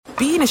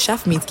being a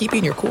chef means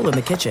keeping your cool in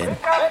the kitchen.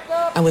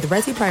 And with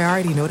Resi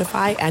Priority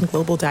Notify and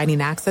Global Dining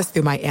Access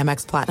through my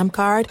Amex Platinum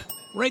card,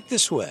 Right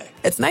this way.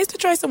 it's nice to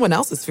try someone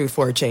else's food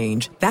for a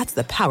change. That's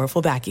the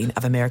powerful backing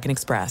of American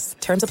Express.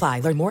 Terms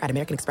apply. Learn more at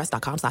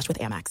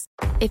americanexpress.com/withAmex.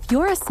 If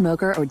you're a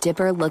smoker or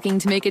dipper looking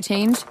to make a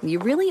change, you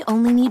really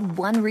only need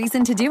one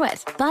reason to do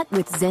it. But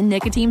with Zyn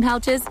nicotine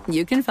pouches,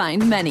 you can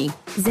find many.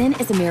 Zyn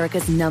is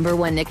America's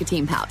 #1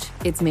 nicotine pouch.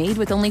 It's made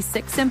with only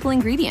 6 simple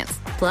ingredients.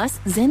 Plus,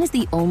 Zyn is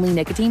the only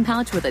nicotine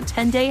pouch with a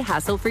 10-day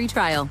hassle-free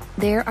trial.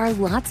 There are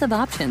lots of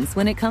options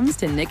when it comes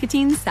to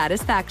nicotine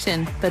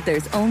satisfaction, but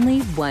there's only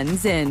one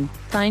Zyn.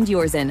 Find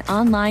your Zyn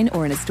online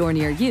or in a store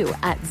near you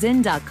at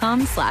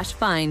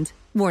zyn.com/find.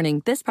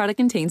 Warning, this product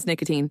contains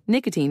nicotine.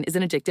 Nicotine is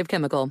an addictive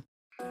chemical.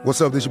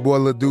 What's up, this your boy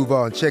Lil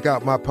Duval, and check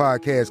out my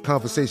podcast,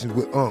 Conversations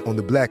with Unc, on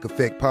the Black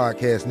Effect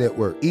Podcast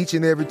Network. Each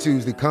and every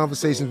Tuesday,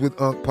 Conversations with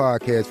Unc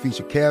podcast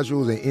feature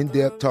casuals and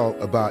in-depth talk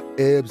about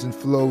ebbs and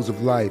flows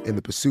of life and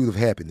the pursuit of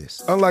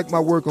happiness. Unlike my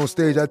work on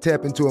stage, I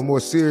tap into a more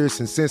serious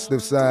and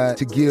sensitive side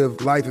to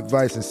give life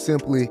advice and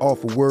simply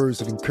offer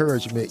words of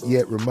encouragement,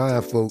 yet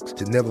remind folks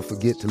to never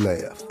forget to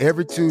laugh.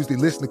 Every Tuesday,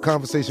 listen to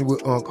Conversations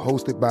with Unc,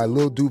 hosted by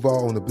Lil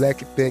Duval on the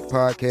Black Effect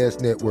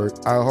Podcast Network,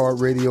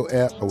 iHeartRadio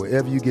app, or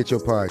wherever you get your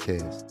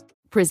podcasts.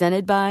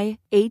 Presented by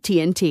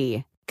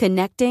AT&T.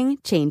 Connecting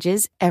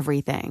changes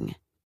everything.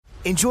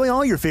 Enjoy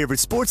all your favorite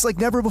sports like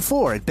never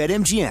before at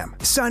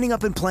BetMGM. Signing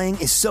up and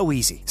playing is so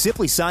easy.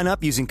 Simply sign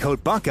up using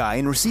code Buckeye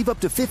and receive up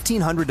to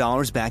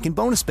 $1,500 back in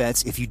bonus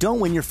bets if you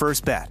don't win your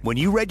first bet. When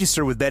you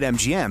register with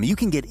BetMGM, you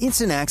can get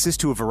instant access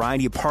to a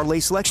variety of parlay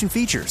selection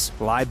features,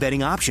 live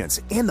betting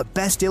options, and the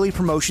best daily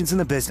promotions in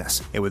the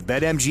business. And with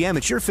BetMGM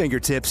at your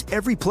fingertips,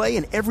 every play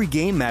and every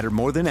game matter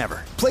more than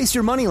ever. Place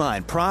your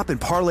moneyline, prop,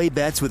 and parlay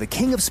bets with the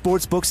king of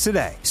sportsbooks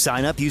today.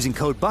 Sign up using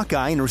code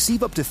Buckeye and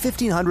receive up to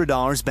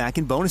 $1,500 back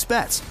in bonus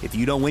bets if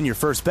you don't win your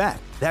first bet.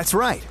 That's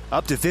right,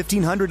 up to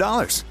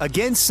 $1,500.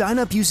 Again, sign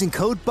up using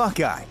code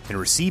Buckeye and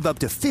receive up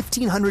to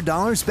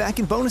 $1,500 back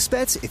in bonus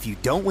bets if you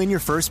don't win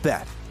your first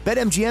bet.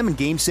 BetMGM and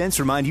GameSense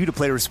remind you to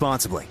play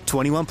responsibly.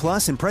 21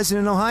 plus and present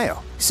in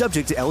Ohio.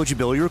 Subject to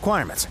eligibility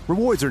requirements.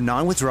 Rewards are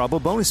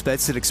non-withdrawable bonus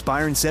bets that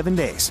expire in 7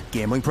 days.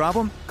 Gambling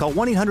problem? Call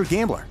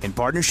 1-800-GAMBLER in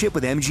partnership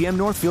with MGM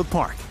Northfield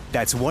Park.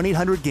 That's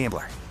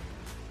 1-800-GAMBLER.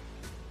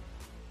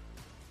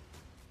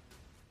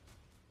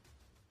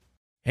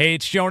 Hey,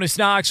 it's Jonas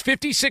Knox.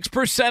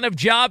 56% of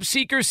job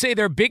seekers say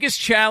their biggest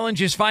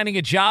challenge is finding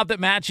a job that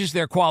matches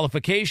their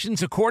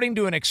qualifications, according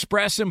to an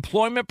Express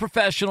Employment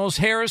Professionals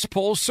Harris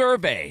Poll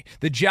survey.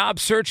 The job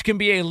search can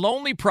be a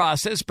lonely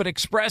process, but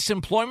Express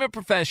Employment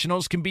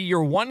Professionals can be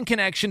your one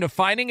connection to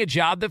finding a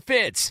job that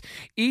fits.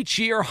 Each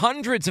year,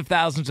 hundreds of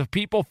thousands of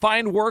people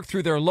find work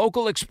through their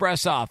local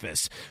Express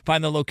office.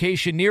 Find the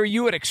location near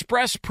you at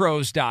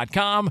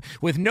expresspros.com.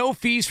 With no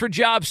fees for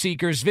job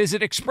seekers,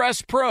 visit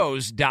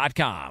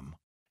expresspros.com.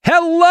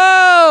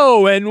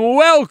 Hello and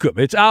welcome.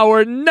 It's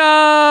our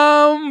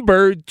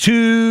number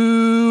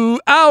two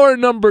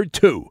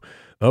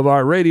of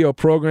our radio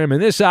program.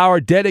 And this hour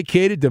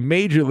dedicated to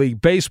Major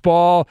League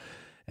Baseball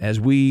as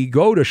we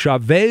go to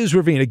Chavez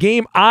Ravine, a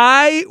game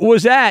I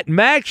was at.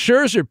 Max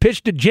Scherzer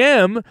pitched a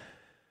gem,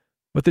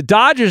 but the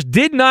Dodgers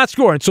did not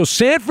score. And so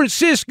San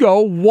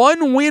Francisco,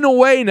 one win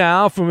away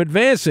now from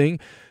advancing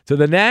to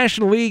the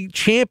National League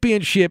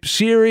Championship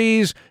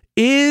Series.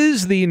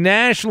 Is the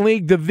National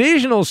League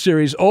Divisional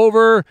Series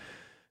over?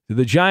 Do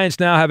the Giants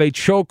now have a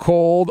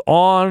chokehold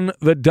on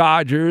the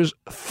Dodgers?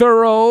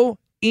 Thorough,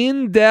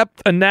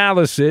 in-depth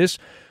analysis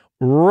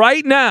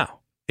right now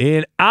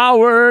in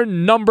our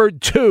number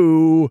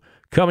two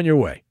coming your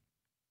way.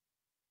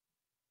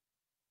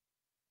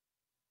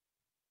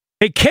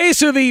 A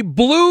case of the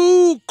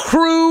Blue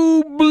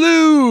Crew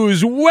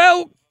Blues.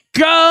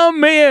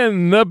 Welcome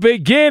in the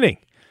beginning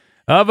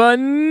of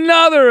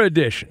another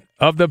edition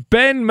of the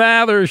Ben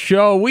Maller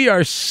Show. We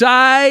are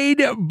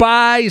side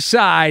by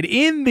side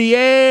in the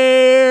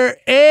air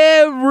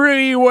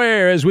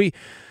everywhere as we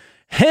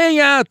hang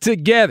out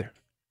together.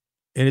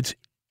 And it's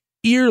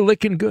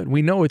ear-licking good.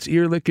 We know it's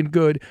ear-licking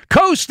good.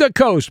 Coast to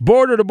coast,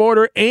 border to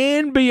border,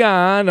 and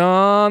beyond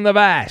on the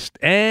vast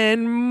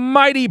and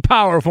mighty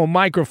powerful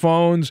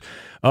microphones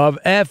of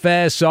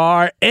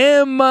FSR,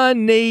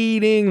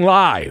 emanating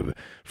live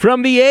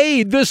from the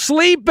aid, the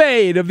sleep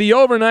aid of the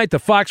overnight, the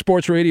Fox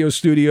Sports Radio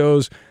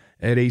studios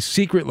at a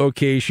secret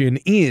location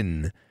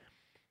in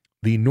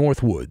the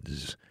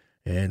Northwoods.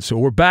 And so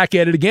we're back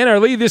at it again. Our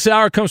lead this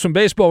hour comes from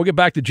baseball. We'll get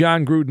back to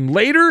John Gruden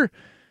later.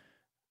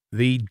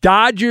 The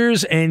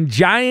Dodgers and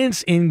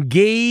Giants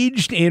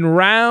engaged in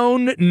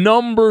round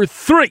number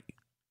 3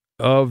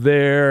 of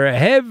their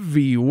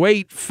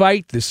heavyweight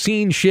fight. The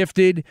scene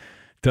shifted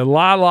to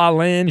La La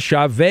Land,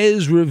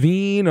 Chavez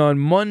Ravine on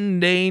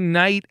Monday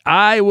night.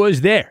 I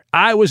was there.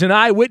 I was an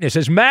eyewitness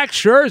as Max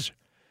Scherzer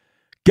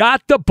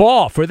got the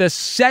ball for the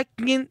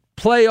second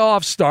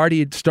playoff start. He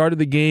had started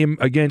the game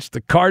against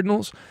the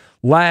Cardinals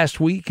last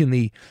week in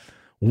the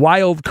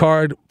wild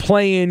card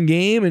play-in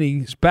game, and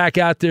he's back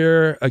out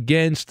there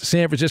against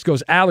San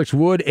Francisco's Alex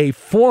Wood, a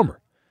former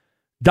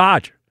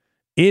Dodger,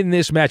 in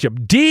this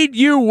matchup. Did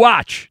you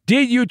watch?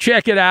 Did you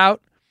check it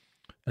out?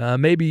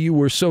 Maybe you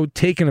were so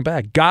taken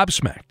aback,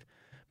 gobsmacked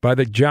by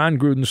the John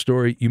Gruden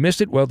story. You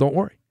missed it? Well, don't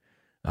worry.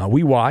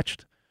 We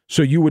watched,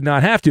 so you would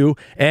not have to.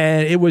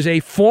 And it was a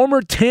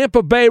former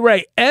Tampa Bay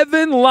Ray,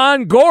 Evan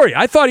Longoria.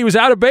 I thought he was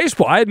out of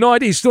baseball. I had no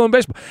idea he's still in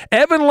baseball.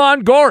 Evan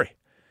Longoria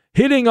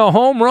hitting a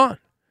home run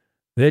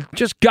that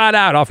just got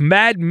out off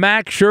Mad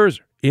Max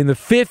Scherzer in the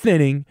 5th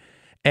inning.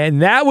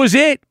 And that was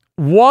it.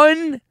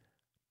 One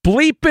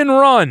bleeping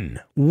run.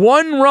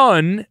 One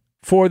run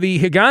for the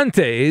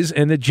Gigantes,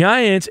 and the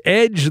Giants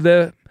edge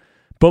the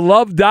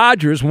beloved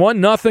Dodgers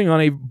 1-0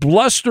 on a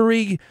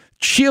blustery,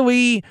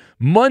 chilly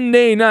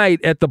Monday night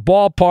at the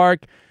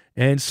ballpark.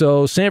 And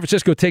so San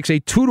Francisco takes a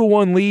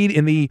 2-1 lead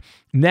in the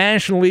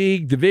National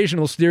League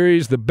Divisional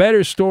Series. The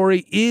better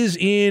story is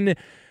in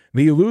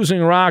the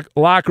losing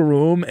locker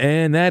room,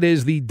 and that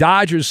is the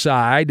Dodgers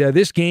side.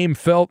 This game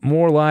felt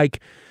more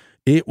like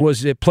it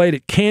played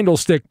at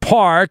Candlestick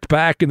Park.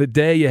 Back in the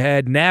day, you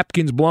had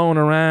napkins blowing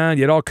around.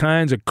 You had all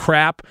kinds of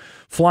crap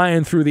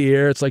flying through the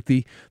air. It's like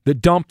the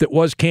dump that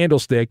was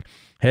Candlestick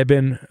had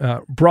been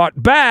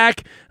brought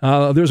back.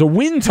 There's a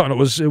wind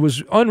tunnel. It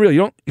was unreal. You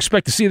don't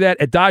expect to see that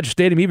at Dodger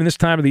Stadium even this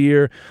time of the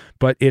year,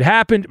 but it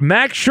happened.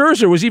 Max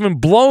Scherzer was even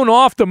blown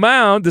off the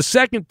mound the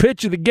second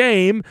pitch of the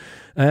game.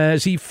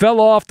 As he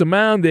fell off the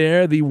mound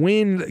there, the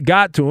wind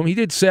got to him. He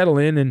did settle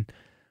in and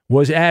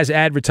was as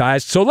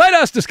advertised. So let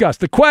us discuss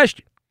the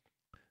question.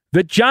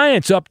 The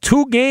Giants up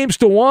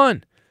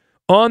 2-1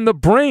 on the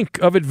brink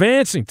of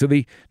advancing to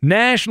the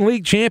National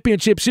League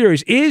Championship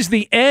Series. Is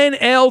the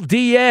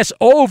NLDS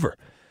over?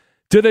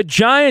 Do the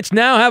Giants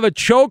now have a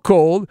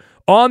chokehold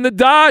on the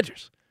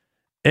Dodgers?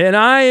 And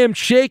I am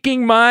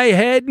shaking my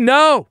head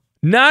no,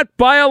 not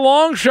by a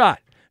long shot.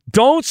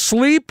 Don't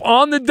sleep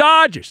on the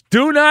Dodgers.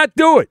 Do not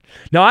do it.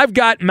 Now, I've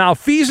got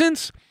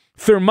malfeasance,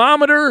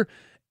 thermometer,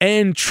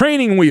 and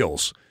training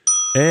wheels.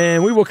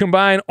 And we will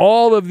combine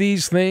all of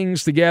these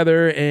things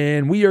together,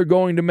 and we are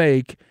going to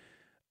make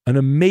an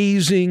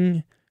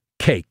amazing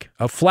cake,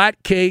 a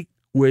flat cake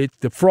with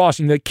the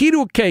frosting. The key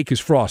to a cake is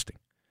frosting.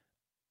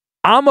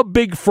 I'm a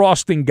big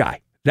frosting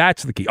guy.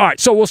 That's the key. All right,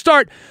 so we'll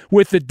start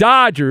with the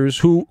Dodgers,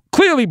 who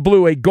clearly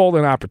blew a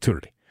golden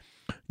opportunity.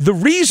 The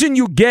reason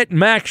you get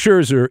Max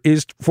Scherzer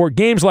is for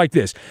games like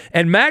this,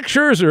 and Max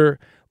Scherzer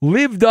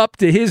lived up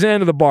to his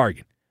end of the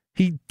bargain.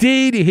 He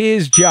did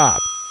his job.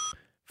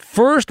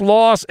 First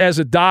loss as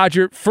a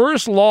Dodger,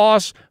 first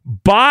loss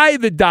by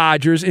the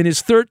Dodgers in his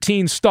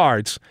 13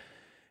 starts.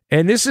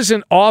 And this is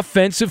an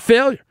offensive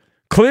failure.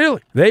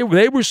 Clearly, they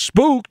were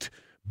spooked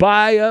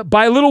by a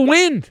little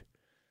wind.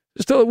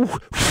 Just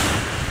a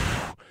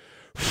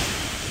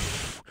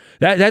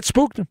that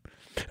spooked them.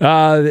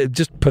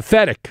 Just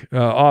pathetic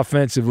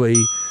offensively.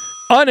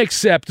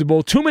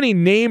 Unacceptable. Too many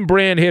name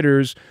brand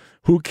hitters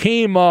who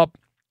came up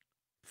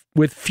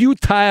with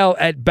futile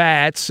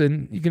at-bats,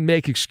 and you can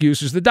make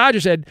excuses. The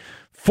Dodgers had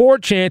 4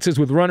 chances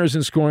with runners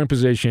in scoring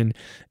position,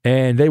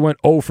 and they went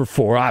 0 for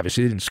 4.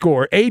 Obviously, they didn't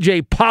score.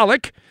 A.J.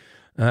 Pollock,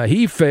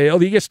 he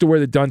failed. He gets to wear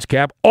the dunce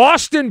cap.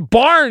 Austin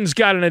Barnes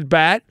got an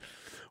at-bat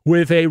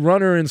with a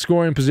runner in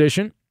scoring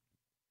position.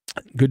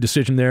 Good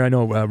decision there. I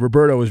know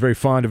Roberto was very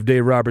fond of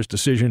Dave Roberts'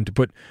 decision to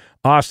put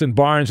Austin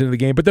Barnes into the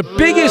game. But the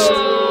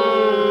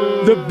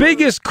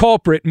biggest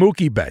culprit,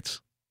 Mookie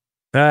Betts.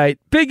 All right,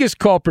 biggest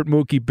culprit,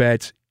 Mookie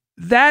Betts.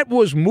 That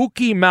was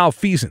Mookie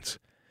malfeasance.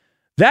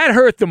 That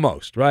hurt the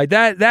most, right?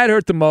 That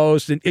hurt the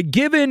most. And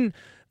given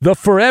the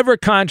forever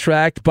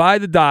contract by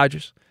the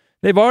Dodgers,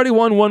 they've already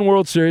won 1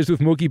 World Series with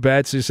Mookie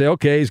Betts. They say,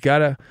 okay, he's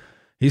got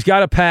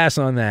to pass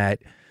on that.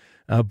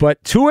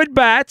 But 2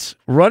 at-bats,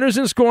 runners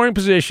in scoring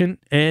position,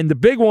 and the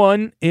big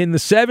one in the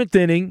 7th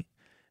inning,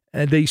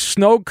 the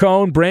snow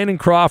cone, Brandon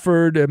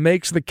Crawford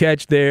makes the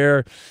catch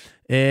there,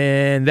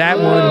 and that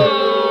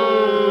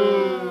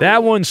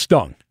one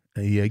stung.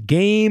 A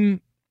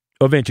game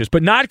of inches,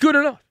 but not good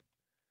enough.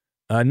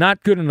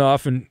 Not good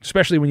enough, and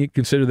especially when you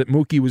consider that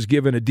Mookie was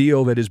given a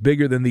deal that is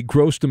bigger than the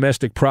gross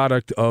domestic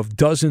product of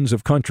dozens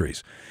of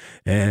countries.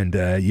 And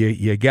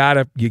you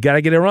gotta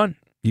get a run.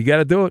 You got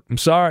to do it. I'm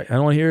sorry. I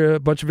don't want to hear a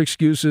bunch of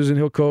excuses and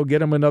he'll go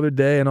get him another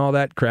day and all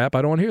that crap.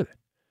 I don't want to hear that.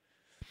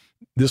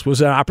 This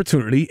was an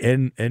opportunity,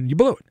 and you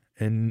blew it.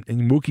 And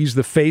Mookie's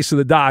the face of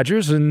the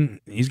Dodgers, and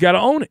he's got to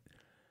own it.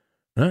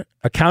 Right?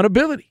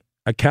 Accountability.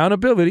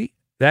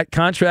 That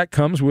contract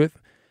comes with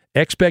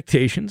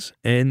expectations,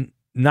 and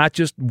not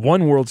just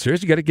 1 World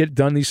Series. You got to get it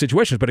done in these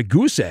situations. But a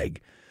goose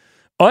egg,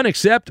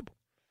 unacceptable.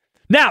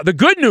 Now, the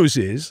good news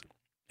is,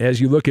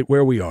 as you look at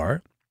where we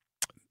are,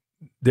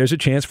 there's a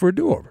chance for a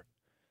do-over.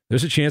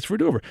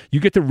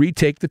 You get to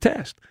retake the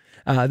test.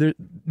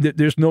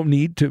 There's no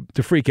need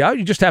to freak out.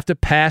 You just have to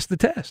pass the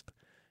test.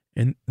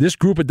 And this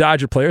group of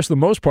Dodger players, for the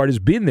most part, has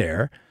been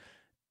there.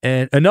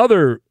 And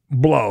another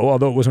blow,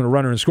 although it wasn't a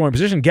runner in scoring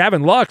position,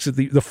 Gavin Lux at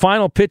the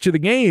final pitch of the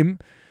game,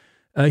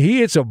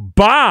 he hits a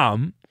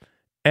bomb.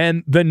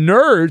 And the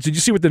nerds, did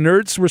you see what the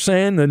nerds were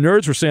saying? The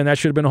nerds were saying that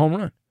should have been a home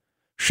run.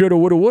 Shoulda,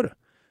 woulda, woulda.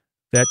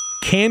 That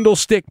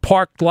Candlestick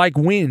Park-like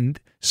wind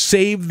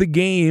saved the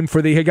game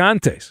for the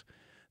Gigantes.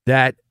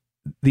 that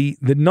the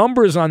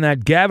numbers on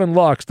that Gavin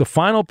Lux, the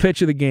final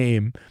pitch of the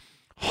game,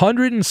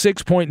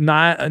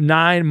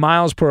 106.9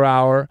 miles per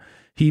hour.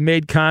 He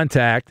made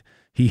contact.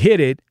 He hit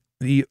it.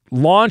 The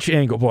launch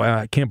angle, boy,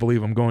 I can't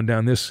believe I'm going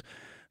down this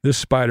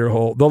spider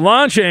hole. The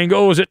launch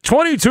angle was at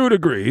 22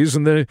 degrees,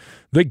 and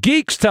the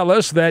geeks tell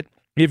us that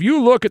if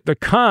you look at the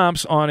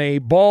comps on a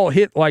ball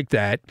hit like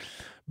that,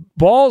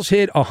 balls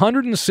hit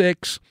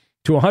 106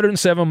 to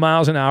 107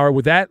 miles an hour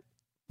with that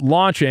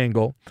launch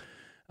angle.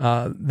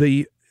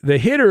 The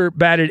hitter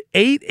batted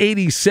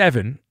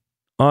 .887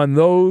 on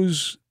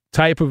those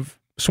type of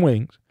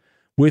swings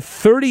with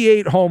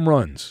 38 home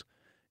runs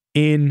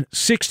in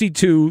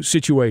 62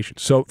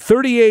 situations. So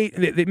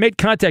 38, they made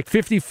contact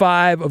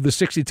 55 of the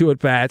 62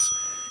 at-bats,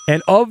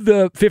 and of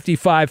the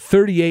 55,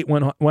 38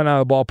 went out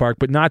of the ballpark,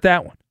 but not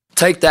that one.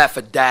 Take that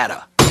for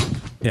data.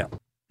 Yeah,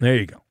 there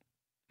you go.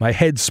 My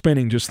head's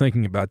spinning just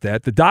thinking about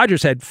that. The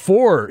Dodgers had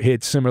 4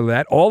 hits similar to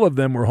that. All of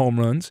them were home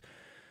runs,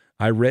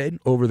 I read,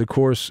 over the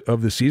course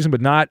of the season,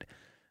 but not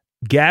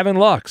Gavin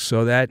Lux.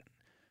 So that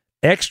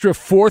extra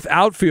 4th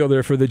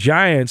outfielder for the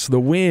Giants,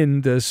 the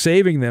wind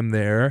saving them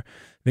there.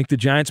 I think the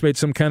Giants made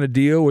some kind of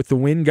deal with the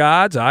wind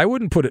gods. I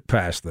wouldn't put it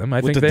past them.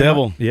 I think the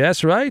devil.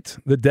 Yes, right.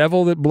 The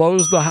devil that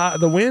blows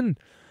the wind.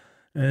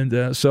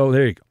 And so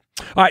there you go.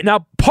 All right,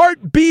 now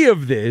part B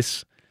of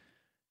this,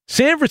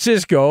 San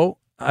Francisco,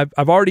 I've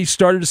already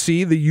started to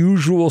see the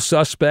usual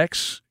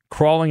suspects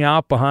crawling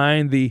out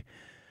behind the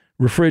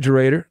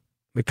refrigerator,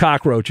 the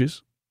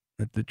cockroaches.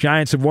 The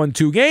Giants have won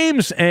 2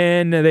 games,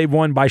 and they've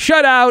won by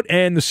shutout,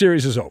 and the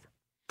series is over.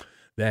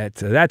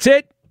 That's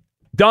it.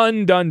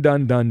 Done.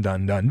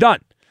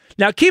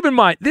 Now, keep in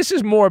mind, this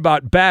is more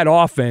about bad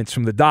offense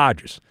from the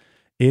Dodgers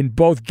in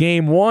both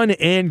Game 1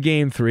 and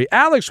Game 3.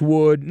 Alex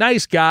Wood,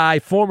 nice guy,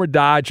 former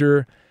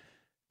Dodger.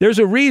 There's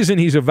a reason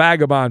he's a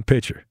vagabond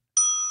pitcher.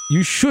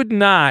 You should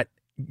not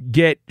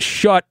get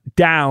shut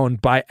down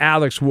by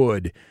Alex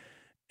Wood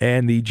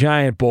and the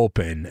Giant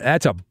bullpen.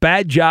 That's a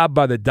bad job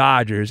by the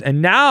Dodgers.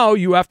 And now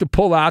you have to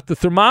pull out the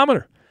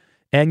thermometer,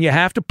 and you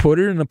have to put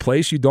it in a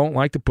place you don't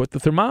like to put the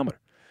thermometer.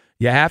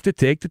 You have to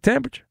take the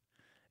temperature.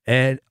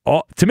 And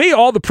to me,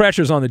 all the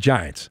pressure's on the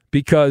Giants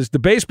because the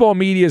baseball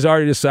media has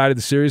already decided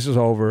the series is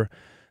over.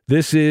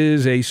 This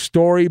is a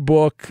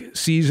storybook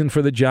season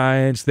for the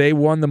Giants. They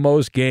won the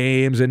most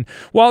games. And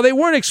while they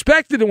weren't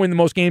expected to win the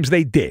most games,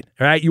 they did.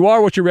 All right? You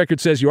are what your record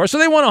says you are. So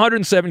they won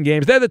 107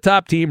 games. They're the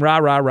top team. Rah,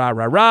 rah, rah,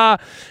 rah, rah.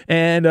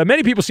 And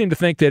many people seem to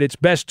think that it's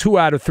best 2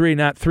 out of 3,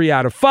 not 3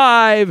 out of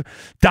 5.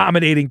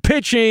 Dominating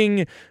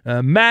pitching,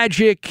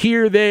 magic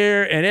here,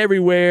 there, and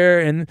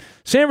everywhere. And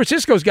San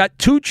Francisco's got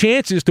 2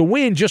 chances to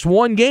win just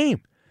 1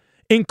 game,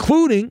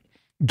 including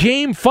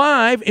Game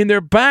 5 in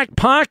their back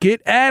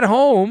pocket at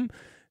home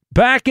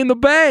back in the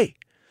Bay.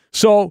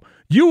 So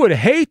you would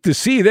hate to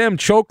see them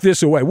choke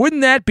this away.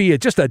 Wouldn't that be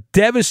just a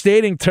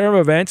devastating turn of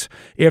events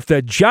if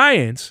the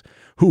Giants,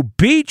 who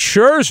beat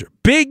Scherzer,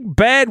 big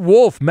bad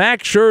wolf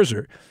Max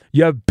Scherzer,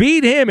 you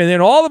beat him, and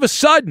then all of a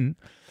sudden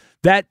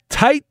that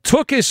tight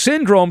Tuchus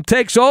syndrome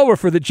takes over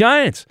for the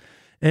Giants,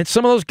 and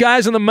some of those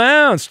guys on the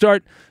mound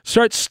start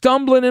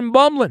stumbling and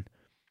bumbling.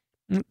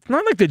 It's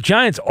not like the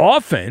Giants'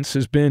 offense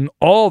has been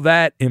all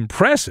that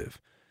impressive.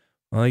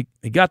 Like,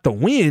 they got the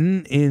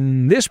win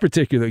in this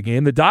particular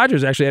game. The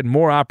Dodgers actually had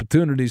more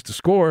opportunities to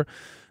score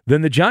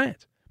than the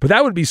Giants. But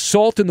that would be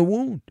salt in the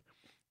wound.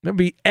 That would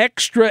be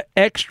extra,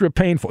 extra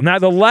painful. Now,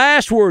 the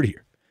last word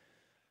here.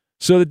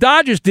 So the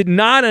Dodgers did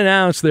not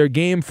announce their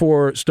Game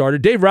 4 starter.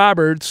 Dave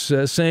Roberts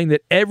saying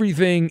that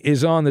everything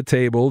is on the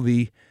table.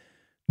 The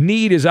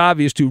need is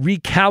obvious to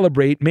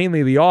recalibrate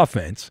mainly the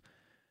offense.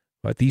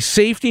 But the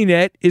safety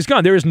net is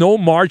gone. There is no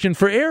margin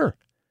for error,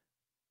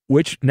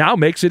 which now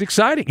makes it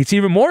exciting. It's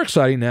even more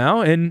exciting now,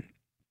 and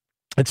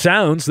it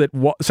sounds like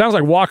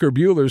Walker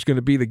Buehler is going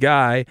to be the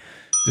guy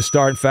to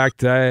start. In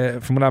fact,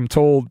 from what I'm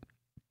told,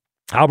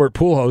 Albert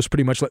Pujols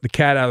pretty much let the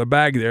cat out of the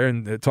bag there,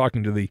 and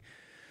talking to the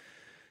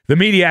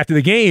media after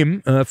the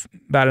game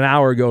about an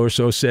hour ago or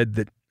so said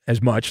that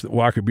as much, that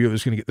Walker Buehler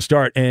is going to get the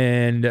start,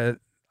 and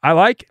I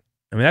like it.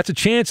 I mean, that's a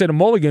chance at a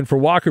mulligan for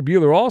Walker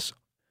Buehler also.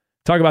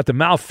 Talk about the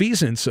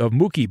malfeasance of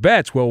Mookie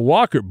Betts. Well,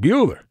 Walker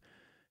Buehler,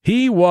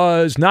 he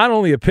was not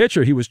only a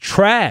pitcher, he was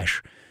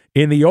trash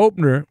in the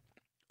opener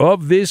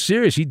of this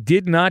series. He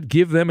did not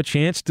give them a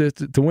chance to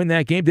win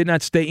that game, did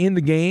not stay in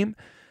the game,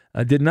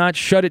 did not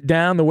shut it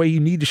down the way you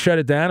need to shut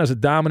it down as a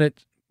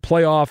dominant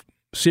playoff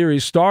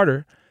series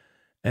starter.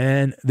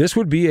 And this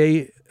would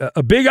be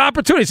a big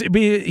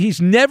opportunity. He's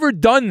never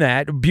done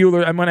that,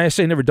 Buehler. And when I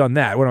say never done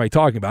that, what am I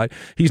talking about?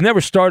 He's never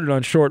started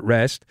on short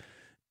rest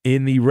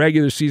in the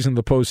regular season,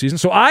 the postseason.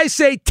 So I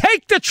say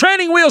take the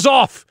training wheels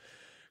off.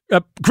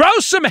 Grow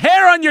some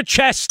hair on your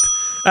chest.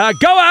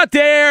 Go out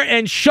there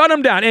and shut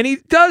him down. And he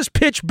does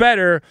pitch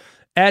better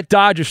at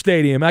Dodger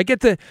Stadium. I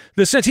get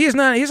the sense he's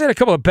had a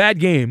couple of bad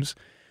games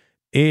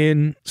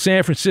in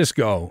San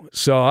Francisco.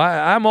 So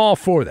I'm all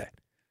for that.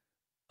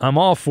 I'm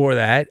all for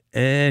that.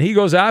 And he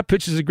goes out,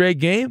 pitches a great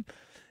game.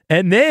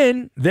 And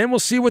then we'll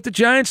see what the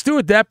Giants do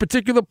at that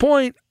particular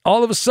point.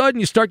 All of a sudden,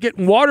 you start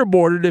getting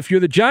waterboarded if you're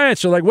the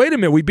Giants. You're like, wait a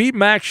minute, we beat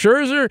Max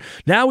Scherzer.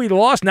 Now we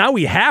lost. Now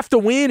we have to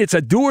win. It's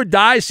a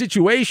do-or-die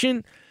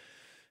situation.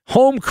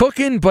 Home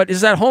cooking, but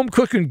is that home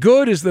cooking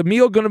good? Is the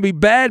meal going to be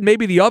bad?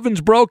 Maybe the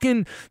oven's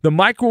broken. The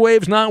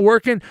microwave's not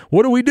working.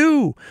 What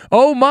do?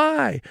 Oh,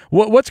 my.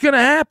 What's going to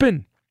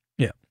happen?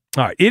 Yeah.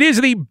 All right. It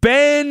is the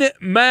Ben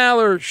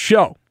Maller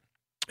Show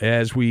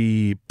as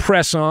we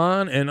press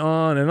on and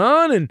on and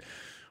on. And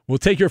we'll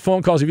take your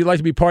phone calls if you'd like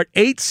to be part.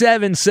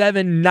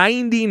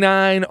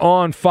 877-99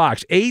 on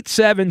Fox.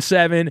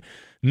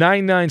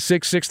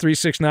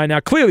 877-996-6369. Now,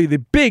 clearly, the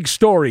big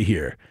story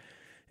here,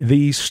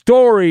 the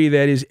story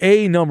that is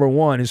number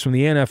one, is from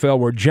the NFL,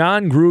 where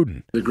John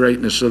Gruden, the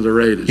greatness of the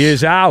Raiders,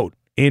 is out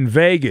in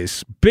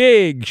Vegas.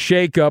 Big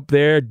shakeup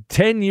there.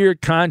 10-year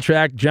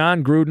contract.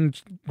 John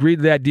Gruden agreed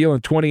to that deal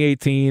in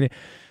 2018,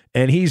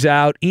 and he's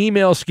out.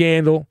 Email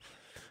scandal.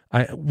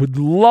 I would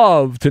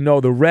love to know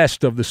the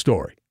rest of the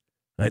story.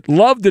 I'd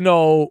love to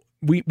know.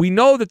 We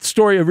know that the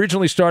story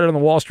originally started on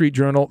the Wall Street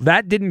Journal.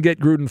 That didn't get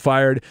Gruden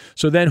fired.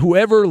 So then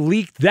whoever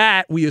leaked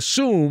that, we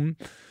assume,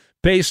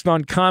 based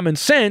on common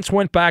sense,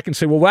 went back and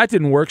said, well, that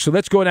didn't work, so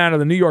let's go down to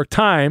the New York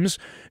Times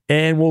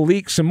and we'll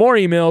leak some more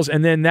emails.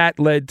 And then that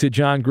led to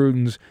John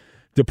Gruden's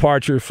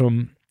departure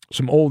from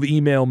some old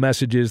email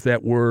messages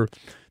that were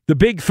the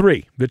big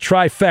three, the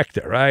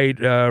trifecta, right?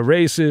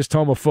 Racist,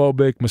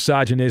 homophobic,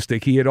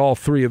 misogynistic. He had all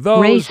three of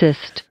those.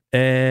 Racist.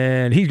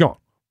 And he's gone.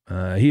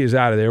 He is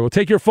out of there. We'll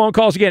take your phone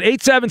calls again.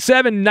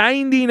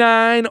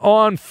 877-99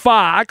 on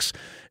Fox.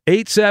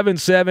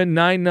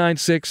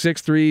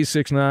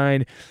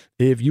 877-996-6369.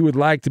 If you would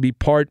like to be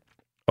part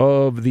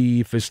of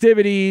the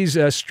festivities.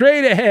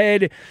 Straight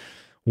ahead,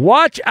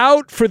 watch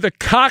out for the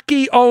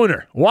cocky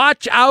owner.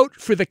 Watch out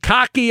for the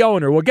cocky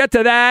owner. We'll get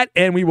to that,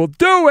 and we will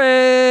do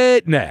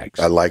it next.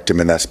 I liked him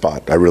in that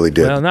spot. I really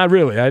did. Well, not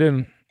really. I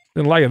didn't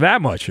like it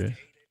that much.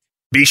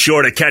 Be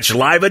sure to catch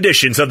live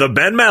editions of the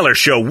Ben Maller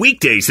Show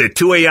weekdays at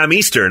 2 a.m.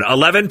 Eastern,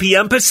 11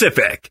 p.m.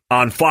 Pacific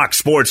on Fox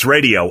Sports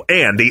Radio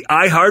and the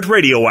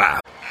iHeartRadio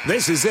app.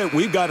 This is it.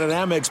 We've got an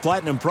Amex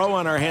Platinum Pro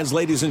on our hands,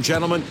 ladies and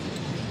gentlemen.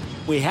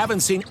 We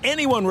haven't seen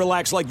anyone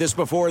relax like this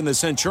before in the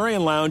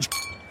Centurion Lounge.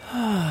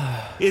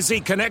 Is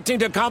he connecting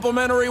to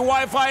complimentary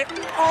Wi-Fi?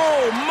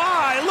 Oh,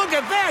 my! Look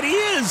at that! He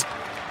is!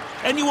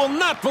 And you will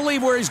not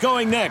believe where he's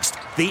going next.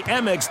 The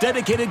Amex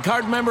dedicated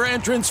card member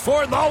entrance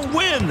for the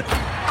win.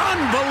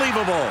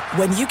 Unbelievable.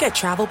 When you get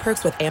travel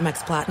perks with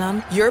Amex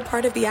Platinum, you're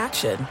part of the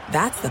action.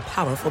 That's the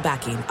powerful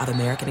backing of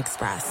American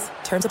Express.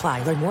 Terms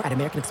apply. Learn more at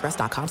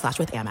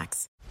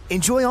americanexpress.com/withAmex.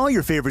 Enjoy all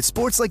your favorite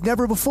sports like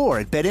never before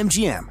at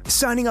BetMGM.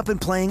 Signing up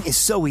and playing is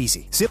so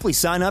easy. Simply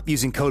sign up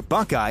using code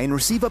Buckeye and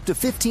receive up to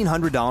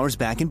 $1,500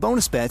 back in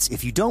bonus bets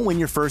if you don't win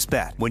your first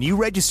bet. When you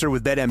register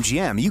with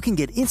BetMGM, you can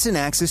get instant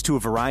access to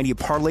a variety of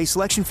parlay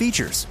selection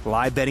features,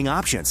 live betting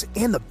options,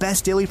 and the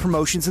best daily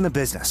promotions in the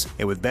business.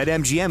 And with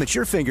BetMGM at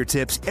your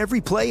fingertips, every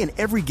play and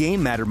every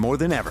game matter more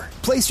than ever.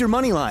 Place your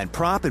moneyline,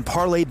 prop, and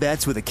parlay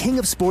bets with the king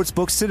of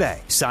sportsbooks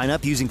today. Sign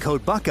up using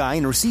code Buckeye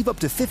and receive up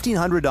to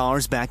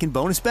 $1,500 back in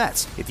bonus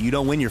bets if you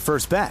don't win your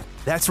first bet.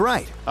 That's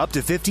right, up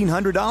to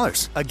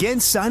 $1,500. Again,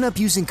 sign up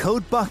using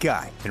code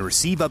Buckeye and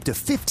receive up to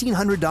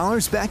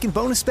 $1,500 back in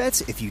bonus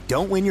bets if you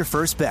don't win your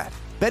first bet.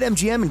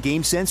 BetMGM and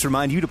GameSense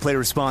remind you to play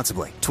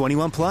responsibly.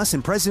 21 plus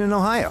and present in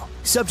Ohio.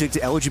 Subject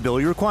to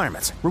eligibility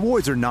requirements.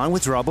 Rewards are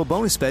non-withdrawable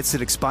bonus bets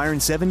that expire in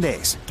 7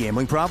 days.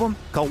 Gambling problem?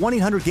 Call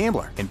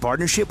 1-800-GAMBLER in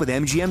partnership with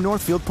MGM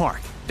Northfield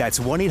Park. That's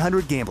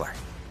 1-800-GAMBLER.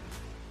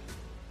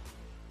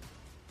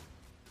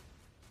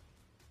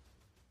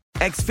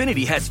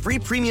 Xfinity has free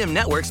premium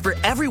networks for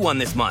everyone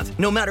this month,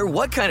 no matter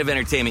what kind of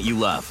entertainment you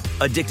love.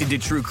 Addicted to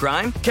true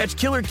crime? Catch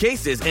killer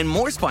cases and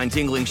more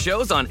spine-tingling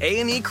shows on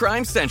A&E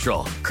Crime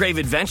Central. Crave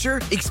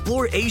adventure?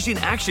 Explore Asian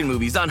action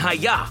movies on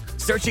Hi-Ya.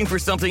 Searching for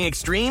something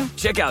extreme?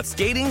 Check out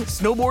skating,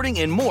 snowboarding,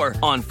 and more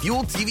on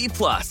Fuel TV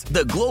Plus,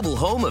 the global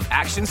home of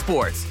action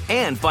sports.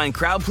 And find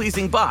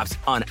crowd-pleasing bops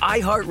on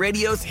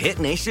iHeartRadio's Hit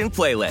Nation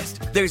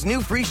playlist. There's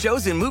new free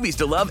shows and movies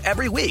to love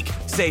every week.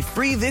 Say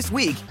free this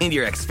week in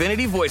your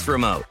Xfinity voice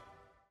remote.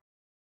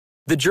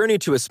 The journey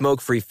to a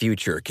smoke-free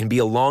future can be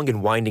a long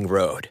and winding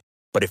road.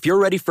 But if you're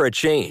ready for a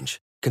change,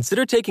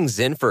 consider taking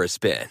Zyn for a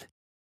spin.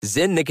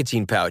 Zyn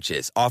nicotine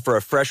pouches offer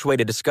a fresh way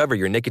to discover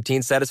your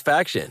nicotine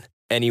satisfaction.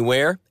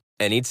 Anywhere,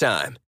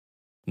 anytime.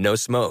 No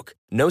smoke,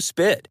 no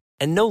spit,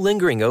 and no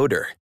lingering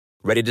odor.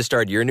 Ready to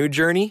start your new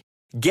journey?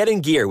 Get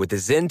in gear with the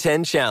Zyn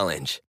 10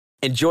 Challenge.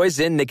 Enjoy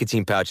Zyn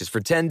nicotine pouches for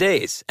 10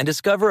 days and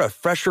discover a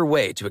fresher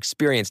way to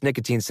experience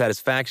nicotine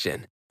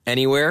satisfaction.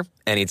 Anywhere,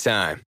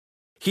 anytime.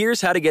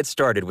 Here's how to get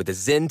started with the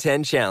Zyn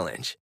 10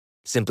 Challenge.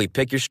 Simply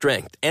pick your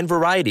strength and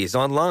varieties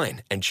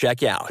online and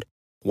check out.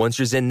 Once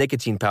your Zyn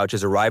nicotine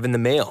pouches arrive in the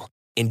mail,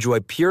 enjoy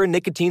pure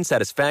nicotine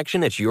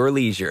satisfaction at your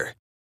leisure.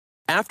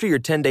 After your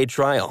 10-day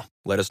trial,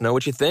 let us know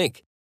what you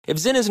think. If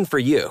Zyn isn't for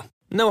you,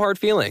 no hard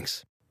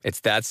feelings.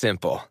 It's that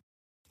simple.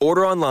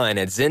 Order online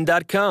at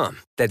Zyn.com.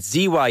 That's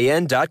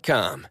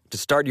ZYN.com to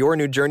start your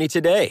new journey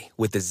today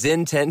with the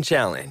Zyn 10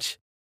 Challenge.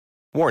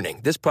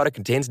 Warning, this product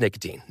contains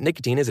nicotine.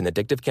 Nicotine is an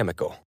addictive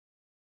chemical.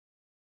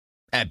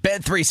 At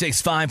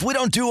Bet365, we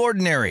don't do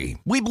ordinary.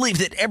 We believe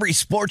that every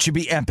sport should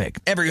be epic.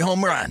 Every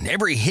home run,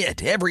 every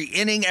hit, every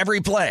inning, every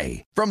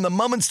play. From the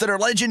moments that are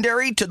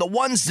legendary to the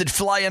ones that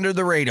fly under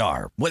the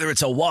radar. Whether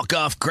it's a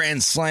walk-off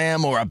grand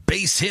slam or a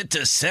base hit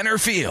to center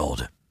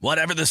field.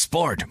 Whatever the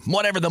sport,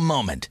 whatever the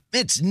moment,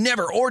 it's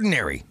never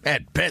ordinary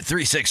at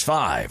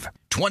Bet365.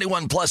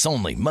 21 plus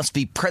only. Must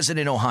be present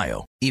in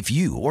Ohio. If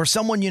you or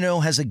someone you know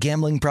has a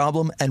gambling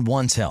problem and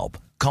wants help,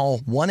 call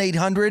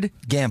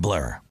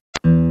 1-800-GAMBLER.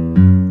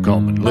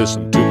 Come and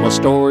listen to my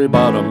story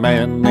about a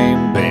man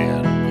named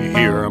Ben. You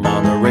hear him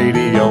on the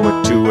radio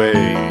at 2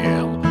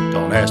 a.m.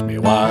 Don't ask me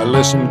why I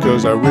listen,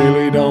 'cause I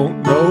really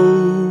don't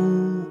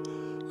know.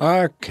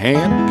 I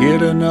can't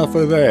get enough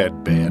of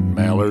that Ben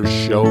Maller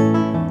Show.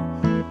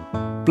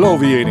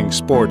 Bloviating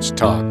sports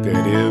talk,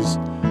 that is,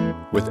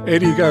 with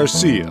Eddie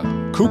Garcia,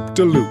 Coop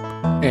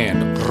DeLoop,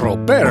 and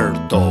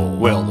Roberto.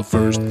 Well, the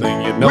first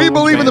thing you know... We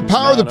believe in the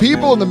power of the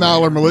people in the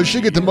Maller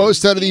Militia. Get the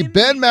most out of the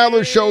Ben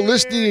Maller Show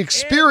listening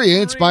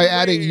experience by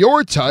adding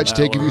your touch.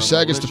 Take a few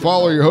seconds to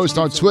follow your host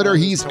on Twitter.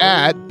 He's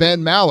at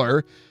Ben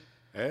Maller.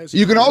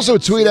 You can also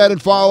tweet at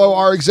and follow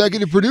our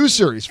executive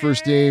producer. His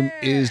first name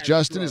is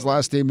Justin. His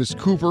last name is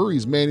Cooper.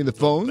 He's manning the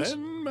phones.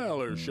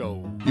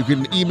 You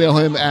can email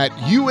him at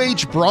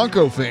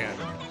UHBroncofan.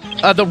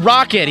 The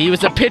Rocket. He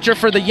was a pitcher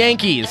for the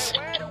Yankees.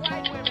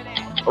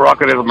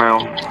 Rocket is a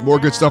Mal. More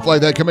good stuff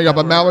like that coming up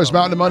on Maller's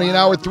Mountain of Money in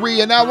Hour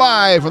 3. And now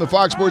live from the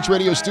Fox Sports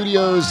Radio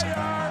studios,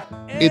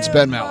 it's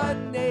Ben Maller.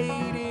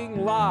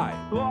 Fly,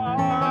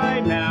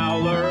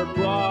 Maller,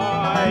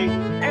 fly.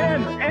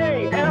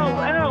 M-A-L-L-E-R,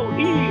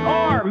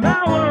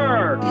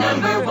 Maller.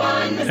 Number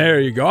one. There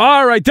you go.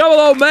 All right, Double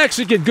O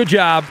Mexican. Good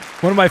job.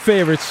 One of my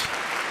favorites.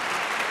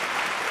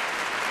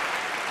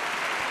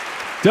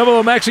 Double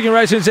O Mexican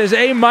writes and says,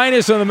 A- on the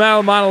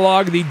Maller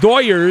monologue. The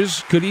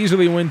Doyers could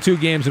easily win 2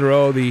 games in a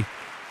row. The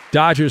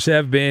Dodgers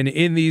have been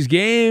in these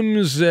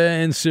games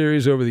and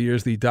series over the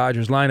years. The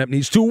Dodgers lineup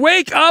needs to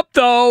wake up,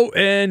 though,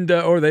 and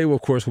or they,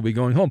 of course, will be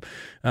going home.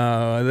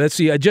 Let's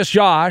see. Just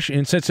Josh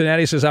in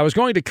Cincinnati says, I was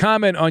going to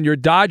comment on your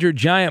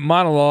Dodger-Giant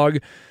monologue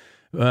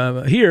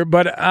here,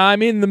 but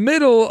I'm in the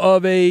middle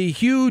of a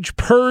huge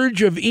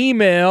purge of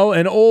email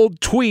and old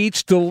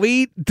tweets.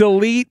 Delete.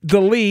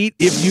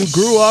 If you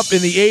grew up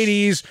in the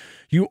 80s,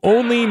 you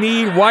only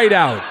need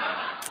whiteout.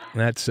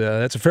 That's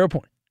a fair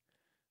point.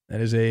 That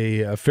is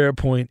a fair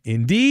point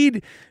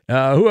indeed.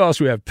 Who else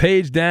we have?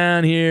 Page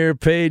down here.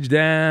 Page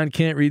down.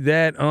 Can't read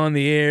that on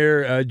the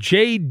air.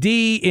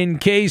 JD in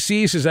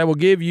KC says, I will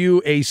give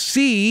you a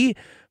C-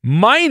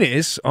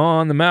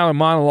 on the Maller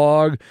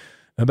monologue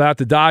about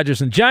the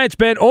Dodgers and Giants,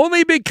 Ben,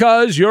 only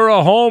because you're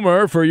a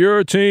homer for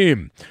your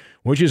team,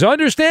 which is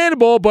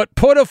understandable, but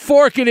put a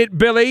fork in it,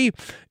 Billy.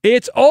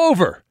 It's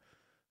over,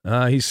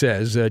 he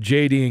says,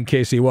 JD and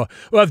KC. Well,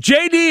 if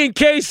JD and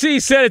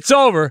KC said it's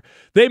over,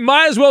 they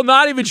might as well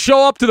not even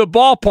show up to the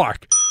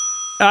ballpark.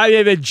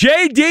 If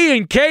JD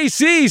and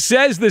KC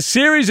says the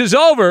series is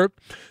over,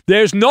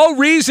 there's no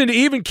reason to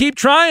even keep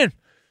trying.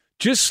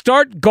 Just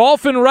start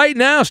golfing right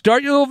now.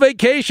 Start your little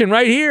vacation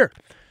right here.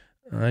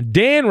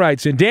 Dan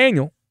writes in,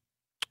 Daniel,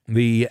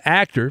 the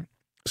actor,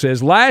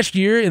 says, last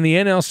year in the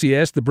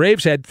NLCS, the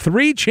Braves had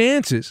 3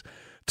 chances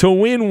to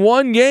win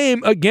 1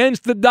 game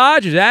against the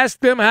Dodgers. Ask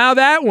them how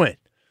that went.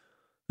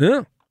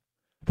 Yeah.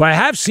 But I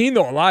have seen,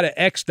 though, a lot of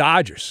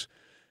ex-Dodgers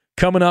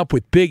coming up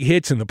with big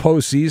hits in the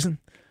postseason.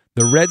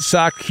 The Red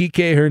Sox,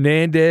 Kike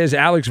Hernandez,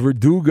 Alex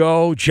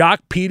Verdugo,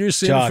 Jock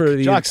Peterson.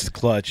 Jock's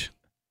clutch.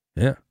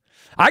 Yeah.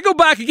 I go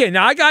back again.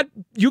 Now, I got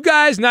you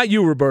guys, not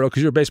you, Roberto,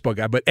 because you're a baseball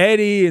guy, but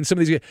Eddie and some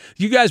of these guys.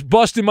 You guys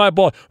busted my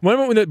ball.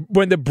 Remember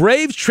when the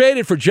Braves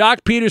traded for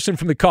Jock Peterson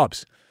from the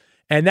Cubs,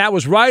 and that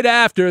was right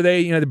after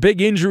the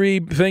big injury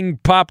thing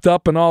popped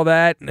up and all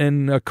that,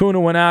 and Acuna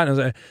went out.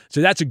 And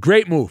so that's a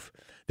great move.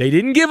 They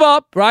didn't give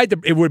up, right?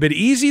 It would have been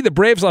easy. The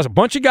Braves lost a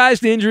bunch of guys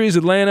to injuries,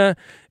 Atlanta,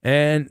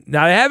 and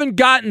now they haven't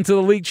gotten to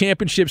the League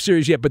Championship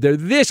Series yet, but they're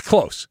this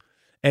close.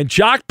 And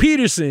Jock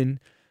Peterson,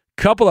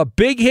 couple of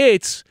big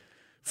hits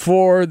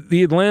for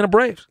the Atlanta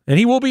Braves. And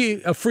he will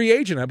be a free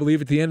agent, I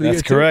believe, at the end of the year.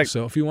 That's correct.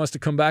 So if he wants to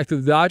come back to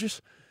the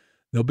Dodgers,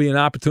 there'll be an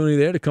opportunity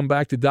there to come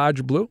back to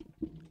Dodger Blue.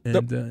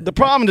 And, the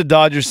problem in the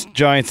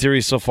Dodgers-Giants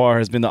series so far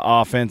has been the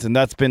offense, and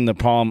that's been the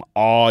problem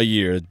all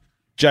year.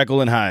 Jekyll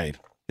and Hyde.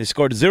 They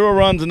scored 0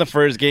 runs in the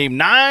first game,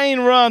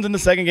 9 runs in the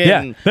second game,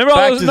 and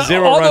back to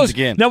 0 runs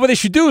again. Now what they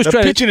should do is the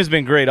pitching has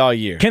been great all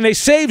year. Can they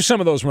save some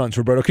of those runs,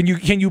 Roberto? Can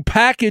you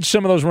package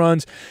some of those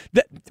runs?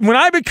 When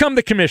I become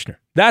the commissioner,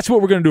 that's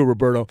what we're going to do,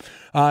 Roberto.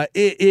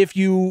 If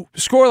you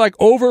score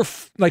over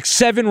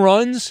 7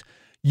 runs,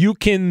 you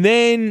can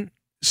then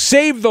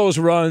save those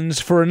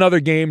runs for another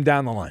game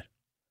down the line.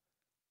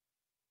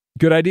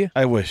 Good idea?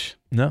 I wish.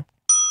 No?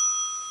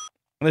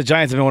 The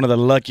Giants have been one of the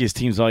luckiest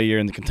teams all year,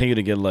 and they continue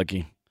to get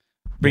lucky.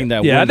 Bring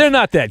that win. Yeah, they're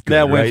not that good.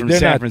 That win right? from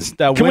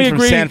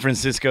San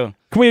Francisco.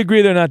 Can we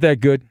agree they're not that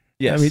good?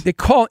 Yes. I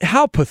mean,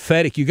 how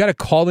pathetic. You got to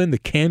call in the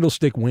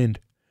Candlestick wind.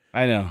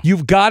 I know.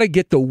 You've got to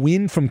get the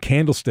wind from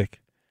Candlestick.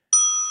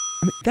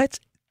 I mean, that's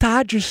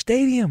Dodger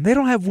Stadium. They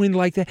don't have wind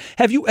like that.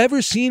 Have you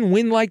ever seen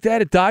wind like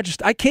that at Dodger?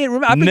 I can't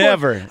remember.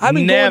 I've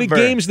been going to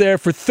games there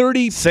for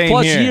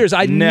 30-plus years.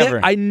 I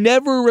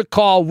never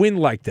recall wind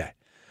like that.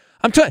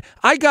 I'm telling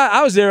you,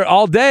 I was there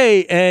all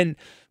day and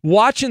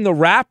watching the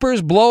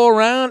wrappers blow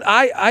around.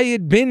 I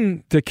had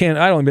been to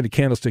I'd only been to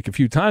Candlestick a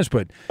few times,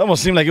 but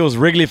almost seemed like it was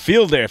Wrigley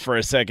Field there for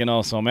a second.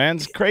 Also, man,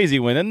 it's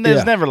crazy wind. And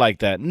there's never like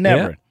that.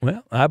 Never. Yeah.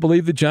 Well, I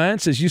believe the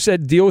Giants, as you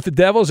said, deal with the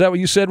devil. Is that what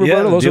you said,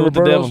 Roberto? Yeah, Those deal are with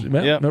the Roberto's.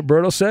 devil. Yeah,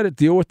 Roberto said it.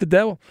 Deal with the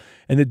devil,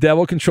 and the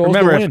devil controls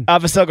Remember, the wind.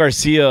 if Avisel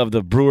Garcia of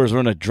the Brewers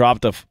were to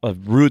dropped a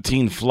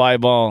routine fly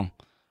ball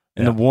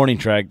in the warning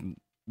track,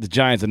 the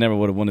Giants never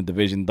would have won the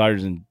division.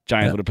 Dodgers and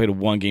Giants would have played a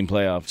one-game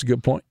playoff. That's a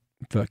good point.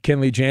 If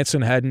Kenley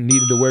Jansen hadn't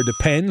needed to wear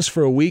Depends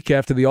for a week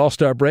after the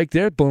All-Star break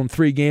there, blown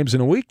 3 games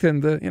in a week,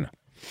 then,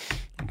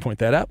 I'll point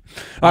that out.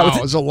 Wow,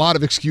 there's a lot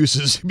of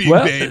excuses being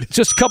made.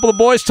 Just a couple of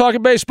boys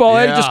talking baseball,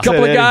 Eddie. Just a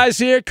couple of guys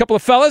here, a couple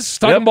of fellas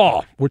talking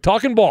ball. We're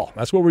talking ball.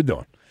 That's what we're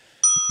doing.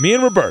 Me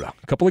and Roberto,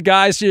 a couple of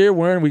guys here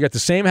we got the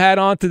same hat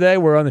on today.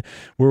 We're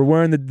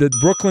wearing the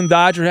Brooklyn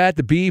Dodger hat,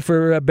 the B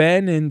for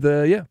Ben, and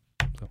that's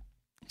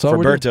all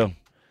Roberto.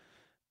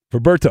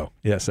 Roberto,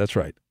 yes, that's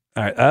right.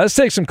 All right, let's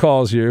take some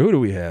calls here. Who do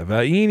we have?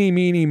 Eeny,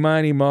 meeny,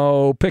 miny,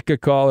 mo. Pick a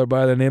caller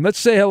by the name. Let's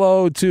say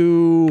hello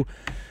to,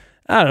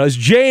 I don't know, is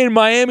Jay in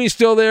Miami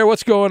still there?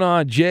 What's going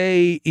on?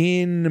 Jay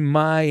in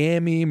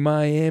Miami.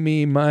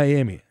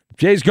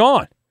 Jay's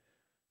gone.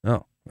 Oh,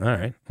 all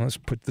right. Let's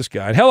put this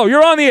guy. Hello,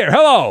 you're on the air.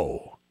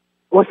 Hello.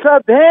 What's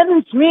up, Ben?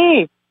 It's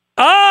me.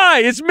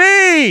 Hi, it's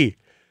me.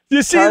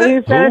 You see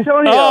that? San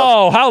Antonio.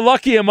 Oh, how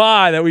lucky am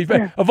I that we've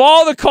of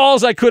all the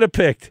calls I could have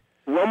picked.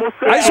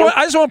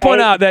 I just want to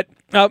point out that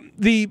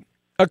the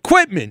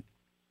equipment,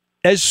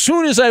 as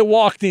soon as I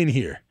walked in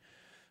here,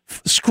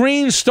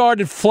 screens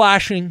started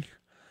flashing,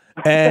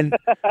 and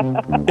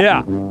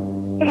that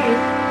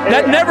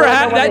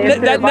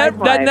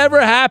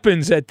never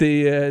happens at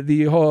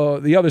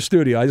the other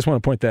studio. I just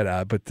want to point that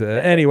out. But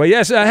anyway,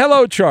 yes.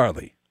 Hello,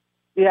 Charlie.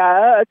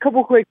 Yeah, a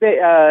couple quick things.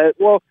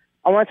 Well,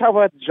 I want to talk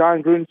about the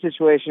John Gruden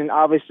situation.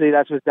 Obviously,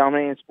 that's what's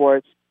dominating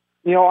sports.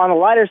 On the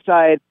lighter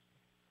side,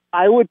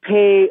 I would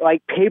pay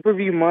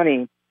pay-per-view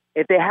money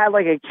if they had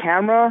a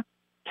camera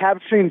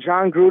capturing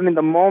John Gruden in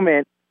the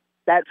moment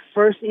that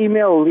first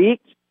email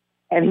leaked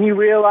and he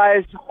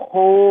realized,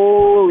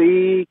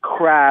 holy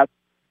crap,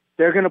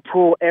 they're going to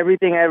pull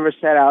everything I ever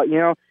set out.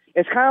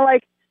 It's kind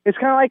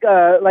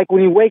of like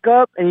when you wake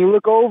up and you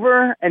look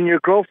over and your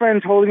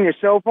girlfriend's holding your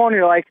cell phone,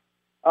 you're like,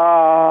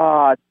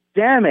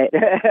 damn it.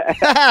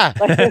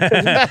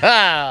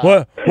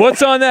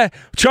 What's on that,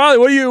 Charlie?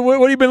 What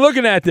have you been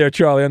looking at there,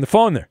 Charlie, on the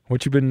phone there?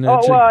 What you been? It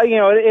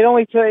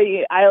only took.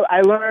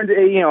 I learned.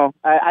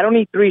 I don't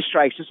need 3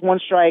 strikes, just 1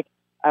 strike.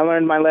 I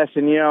learned my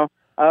lesson.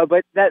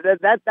 But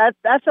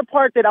that's the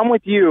part that I'm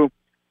with you.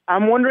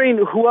 I'm wondering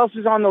who else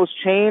is on those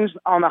chains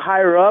on the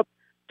higher up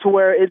to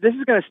where this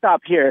is going to stop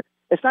here.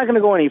 It's not going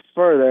to go any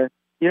further.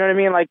 You know what I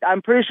mean?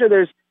 I'm pretty sure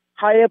there's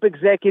high up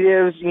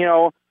executives.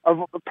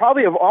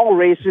 Probably of all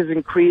races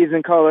and creeds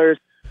and colors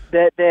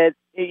that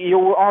you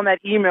were on that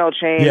email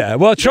chain. Yeah,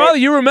 well,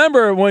 Charlie, you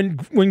remember when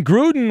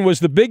Gruden was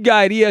the big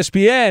guy at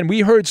ESPN,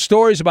 we heard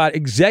stories about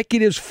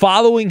executives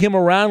following him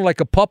around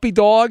like a puppy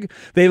dog.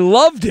 They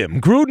loved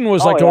him. Gruden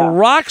was a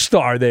rock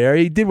star there.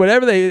 He did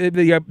whatever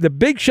the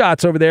big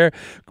shots over there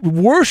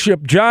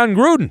worshiped John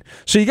Gruden.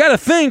 So you got to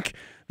think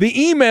the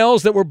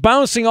emails that were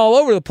bouncing all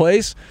over the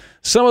place,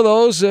 some of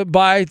those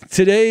by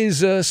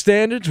today's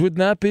standards would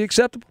not be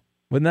acceptable.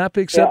 Would not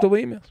be acceptable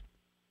emails.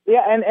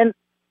 Yeah, and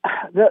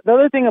the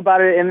other thing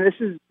about it, and this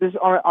is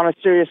on a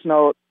serious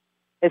note,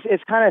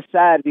 it's kind of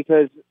sad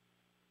because,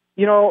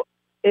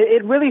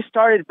 it really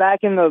started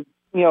back in the,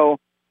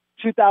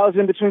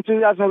 2000, between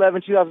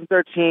 2011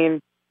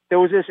 2013. There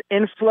was this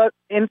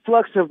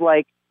influx of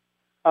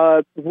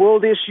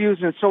world issues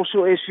and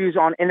social issues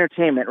on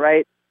entertainment,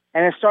 right?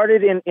 And it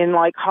started in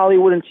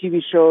Hollywood and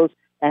TV shows,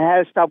 and I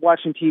had to stop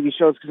watching TV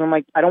shows because I'm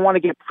like, I don't want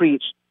to get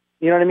preached.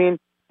 You know what I mean?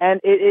 And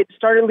it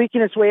started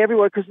leaking its way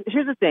everywhere. Because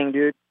here's the thing,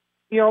 dude.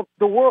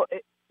 The world,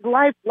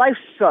 life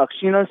sucks.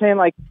 You know what I'm saying?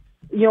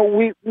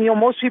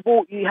 Most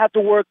people, you have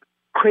to work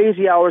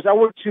crazy hours. I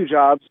work 2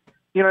 jobs.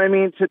 You know what I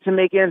mean? To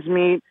make ends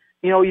meet.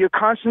 You're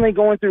constantly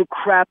going through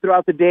crap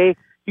throughout the day.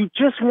 You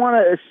just want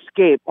to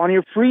escape. On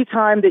your free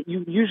time that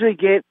you usually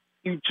get,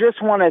 you just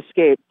want to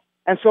escape.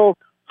 And so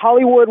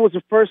Hollywood was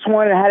the first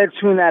one, and I had to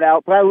tune that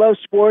out. But I love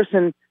sports,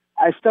 and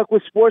I stuck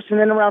with sports.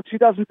 And then around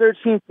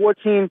 2013,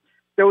 14,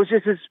 there was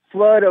just this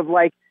flood of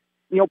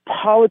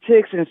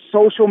politics and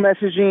social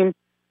messaging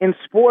in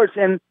sports.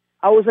 And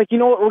I was like, you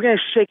know what, we're going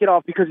to shake it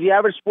off because the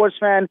average sports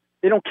fan,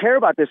 they don't care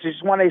about this. They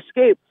just want to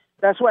escape.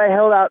 That's what I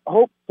held out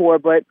hope for.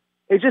 But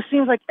it just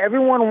seems like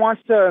everyone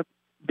wants to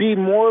be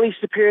morally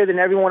superior than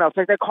everyone else.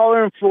 Like that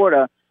caller in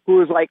Florida who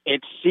was like,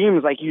 it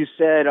seems like you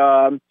said,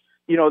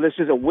 this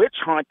is a witch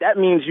hunt, that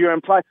means you're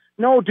implied.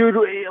 No, dude,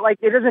 like,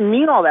 it doesn't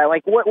mean all that.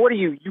 Like, what are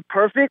you? You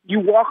perfect? You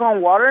walk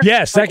on water?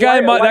 Yes, like,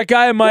 that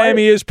guy in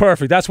Miami is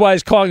perfect. That's why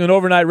he's calling an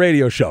overnight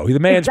radio show. The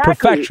man's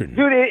perfection.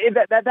 Dude,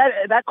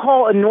 that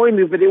call annoyed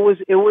me, but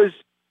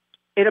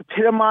it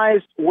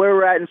epitomized where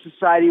we're at in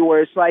society,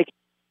 where it's like,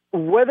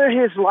 whether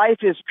his life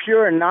is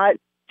pure or not,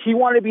 he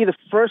wanted to be the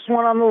first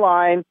one on the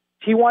line.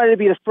 He wanted to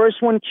be the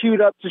first one queued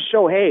up to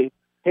show, hey,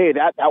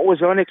 that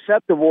was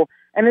unacceptable.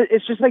 And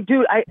it's just like,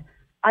 dude,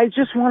 I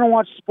just want to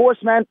watch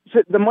sports, man.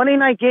 The Monday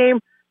night game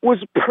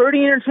was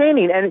pretty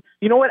entertaining. And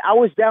you know what? I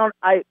was down.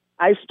 I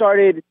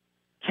started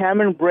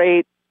Cameron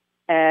Brate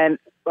and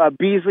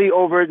Beasley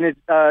over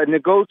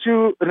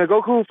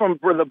Ngoku from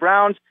the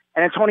Browns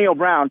and Antonio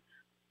Brown,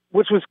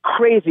 which was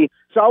crazy.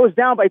 So I was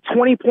down by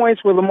 20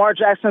 points with Lamar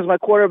Jackson as my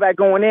quarterback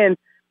going in.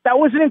 That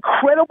was an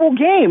incredible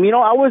game.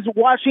 I was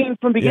watching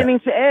from beginning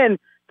to end,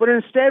 but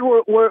instead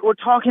we're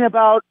talking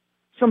about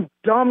some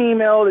dumb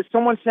email that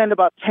someone sent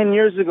about 10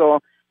 years ago.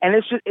 And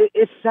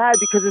it's sad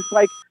because it's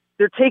like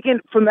they're taking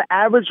from the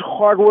average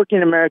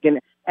hardworking American,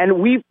 and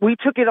we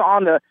took it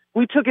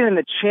in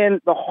the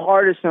chin the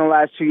hardest in the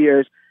last 2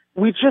 years.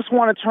 We just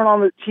want to turn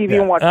on the TV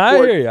and watch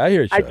sports. I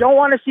hear you. I don't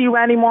want to see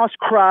Randy Moss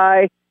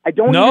cry. I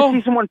don't need to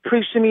see someone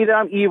preach to me that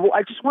I'm evil.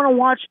 I just want to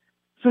watch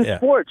some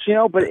sports,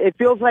 but it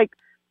feels like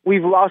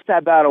we've lost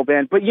that battle,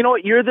 Ben. But you know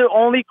what? You're the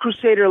only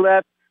Crusader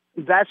left.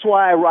 That's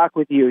why I rock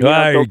with you.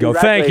 There you go.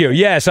 Thank you.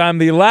 Yes, I'm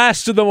the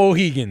last of the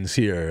Mohegans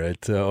here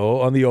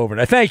on the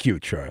overnight. Thank you,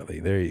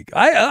 Charlie. There you go.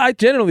 I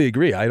generally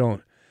agree. I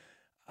don't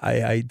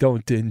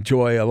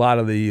enjoy a lot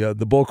of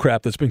the bull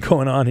crap that's been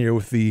going on here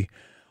with the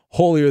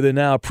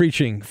holier-than-thou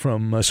preaching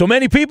from so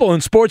many people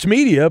in sports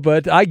media,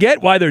 but I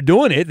get why they're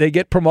doing it. They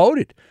get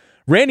promoted.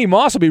 Randy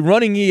Moss will be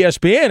running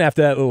ESPN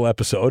after that little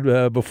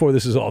episode before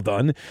this is all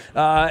done,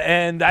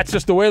 and that's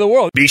just the way of the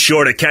world. Be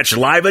sure to catch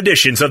live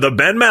editions of the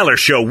Ben Maller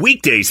Show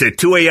weekdays at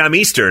 2 a.m.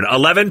 Eastern,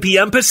 11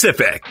 p.m.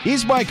 Pacific.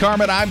 He's Mike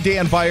Harmon. I'm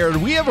Dan Byer,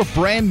 and we have a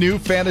brand new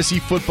fantasy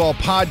football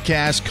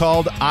podcast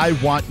called I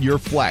Want Your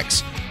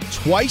Flex.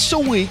 Twice a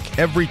week,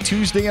 every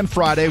Tuesday and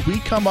Friday, we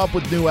come up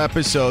with new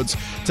episodes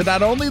to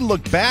not only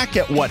look back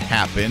at what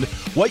happened,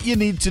 what you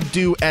need to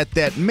do at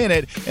that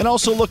minute, and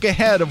also look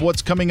ahead of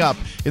what's coming up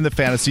in the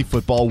fantasy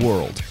football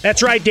world.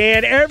 That's right,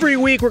 Dan. Every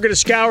week, we're going to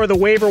scour the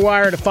waiver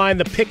wire to find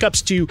the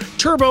pickups to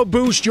turbo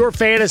boost your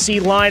fantasy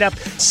lineup,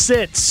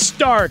 sits,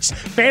 starts,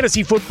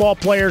 fantasy football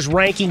players'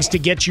 rankings to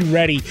get you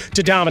ready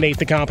to dominate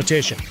the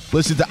competition.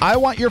 Listen to I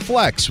Want Your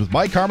Flex with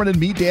Mike Harmon and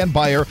me, Dan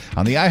Byer,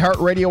 on the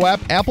iHeartRadio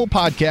app, Apple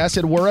Podcasts,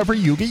 and wherever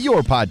you get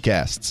your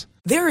podcasts.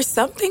 There are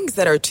some things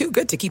that are too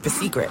good to keep a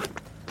secret.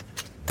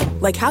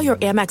 Like how your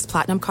Amex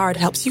Platinum card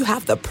helps you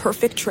have the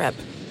perfect trip.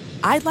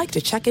 I'd like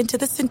to check into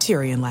the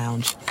Centurion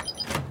Lounge.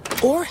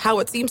 Or how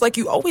it seems like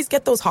you always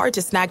get those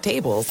hard-to-snag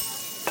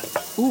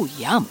tables. Ooh,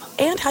 yum.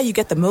 And how you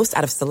get the most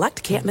out of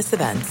select can't-miss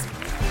events.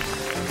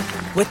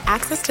 With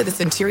access to the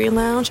Centurion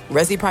Lounge,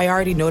 Resi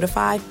Priority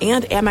Notified,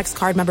 and Amex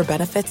card member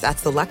benefits at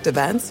select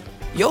events,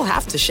 you'll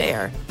have to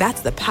share.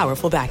 That's the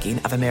powerful backing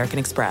of American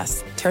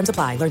Express. Terms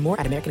apply. Learn more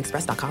at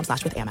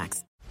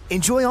americanexpress.com/withAmex.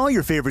 Enjoy all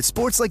your favorite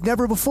sports like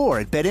never before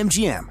at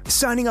BetMGM.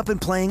 Signing up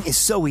and playing is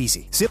so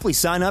easy. Simply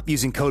sign up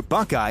using code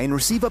Buckeye and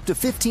receive up to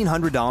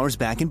 $1,500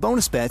 back in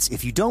bonus bets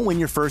if you don't win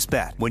your first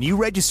bet. When you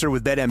register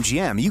with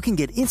BetMGM, you can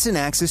get instant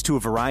access to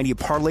a variety of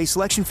parlay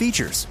selection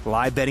features,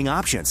 live betting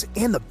options,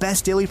 and the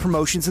best daily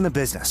promotions in the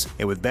business.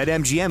 And with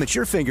BetMGM at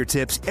your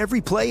fingertips, every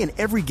play and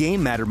every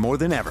game matter more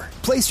than ever.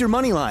 Place your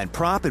moneyline,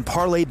 prop, and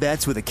parlay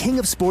bets with the king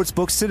of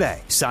sportsbooks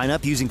today. Sign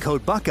up using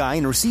code Buckeye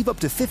and receive up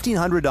to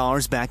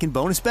 $1,500 back in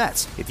bonus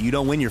bets if you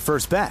don't win your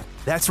first bet.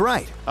 That's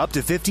right, up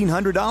to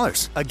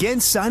 $1,500. Again,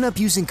 sign up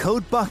using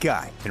code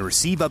Buckeye and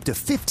receive up to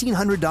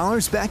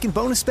 $1,500 back in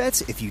bonus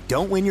bets if you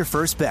don't win your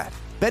first bet.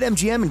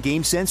 BetMGM and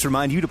GameSense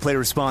remind you to play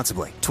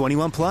responsibly.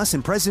 21 plus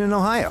and present in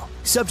Ohio.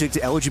 Subject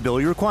to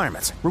eligibility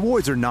requirements.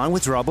 Rewards are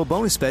non-withdrawable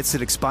bonus bets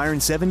that expire in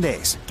 7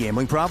 days.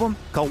 Gambling problem?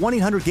 Call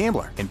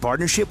 1-800-GAMBLER in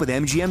partnership with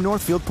MGM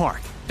Northfield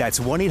Park. That's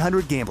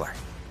 1-800-GAMBLER.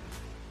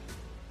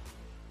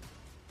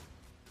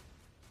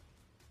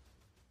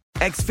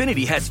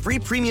 Xfinity has free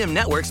premium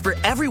networks for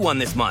everyone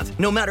this month,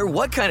 no matter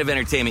what kind of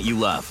entertainment you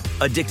love.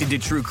 Addicted to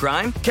true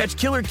crime? Catch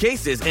killer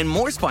cases and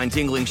more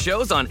spine-tingling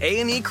shows on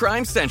A&E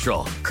Crime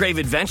Central. Crave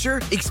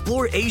adventure?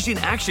 Explore Asian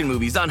action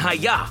movies on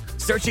Hi-Ya.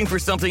 Searching for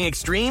something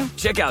extreme?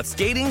 Check out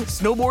skating,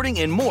 snowboarding,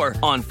 and more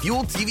on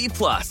Fuel TV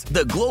Plus,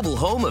 the global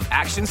home of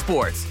action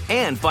sports.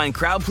 And find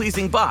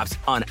crowd-pleasing bops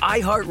on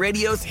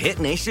iHeartRadio's Hit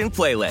Nation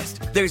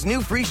playlist. There's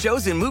new free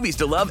shows and movies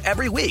to love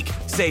every week.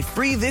 Say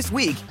free this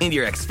week in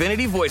your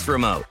Xfinity voice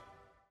remote.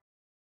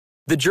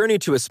 The journey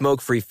to a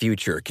smoke-free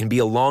future can be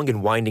a long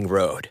and winding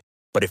road.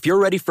 But if you're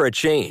ready for a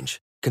change,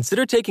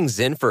 consider taking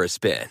Zyn for a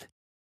spin.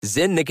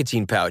 Zyn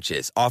nicotine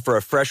pouches offer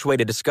a fresh way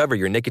to discover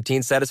your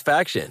nicotine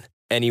satisfaction.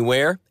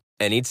 Anywhere,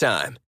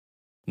 anytime.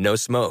 No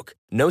smoke,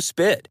 no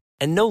spit,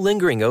 and no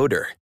lingering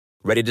odor.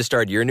 Ready to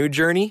start your new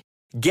journey?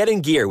 Get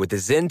in gear with the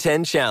Zyn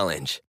 10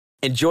 Challenge.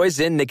 Enjoy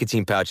Zyn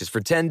nicotine pouches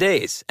for 10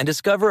 days and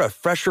discover a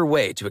fresher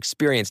way to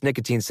experience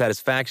nicotine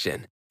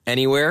satisfaction.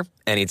 Anywhere,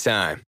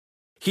 anytime.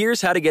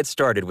 Here's how to get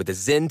started with the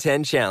Zyn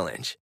 10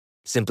 Challenge.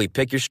 Simply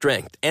pick your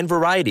strength and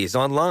varieties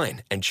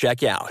online and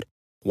check out.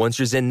 Once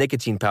your Zyn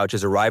nicotine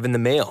pouches arrive in the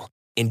mail,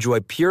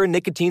 enjoy pure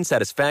nicotine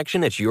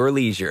satisfaction at your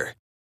leisure.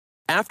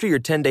 After your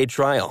 10-day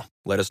trial,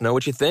 let us know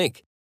what you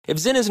think. If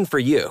Zyn isn't for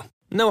you,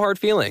 no hard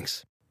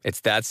feelings.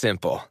 It's that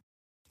simple.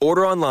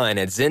 Order online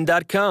at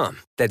Zyn.com,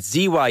 that's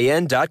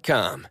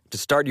ZYN.com, to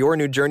start your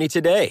new journey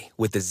today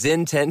with the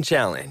Zyn 10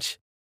 Challenge.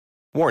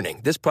 Warning,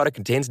 this product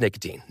contains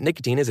nicotine.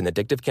 Nicotine is an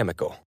addictive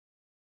chemical.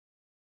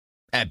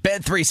 At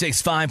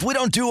Bet365, we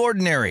don't do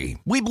ordinary.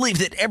 We believe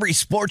that every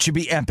sport should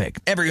be epic.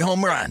 Every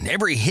home run,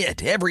 every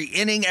hit, every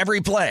inning,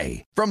 every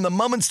play. From the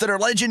moments that are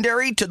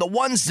legendary to the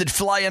ones that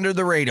fly under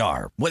the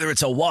radar. Whether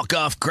it's a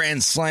walk-off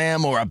grand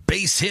slam or a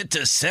base hit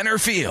to center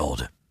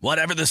field.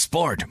 Whatever the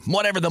sport,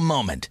 whatever the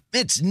moment,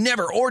 it's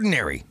never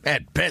ordinary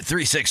at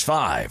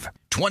Bet365.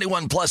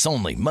 21 plus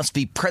only. Must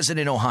be present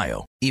in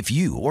Ohio. If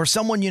you or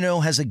someone you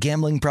know has a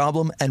gambling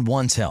problem and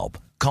wants help,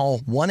 call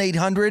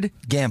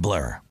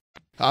 1-800-GAMBLER.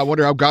 I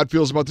wonder how God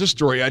feels about this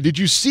story. Did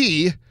you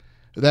see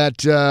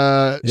that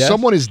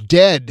someone is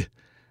dead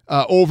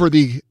over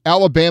the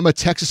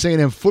Alabama-Texas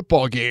A&M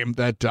football game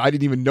that I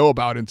didn't even know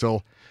about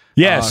until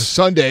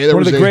Sunday?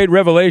 One of the great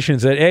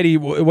revelations that Eddie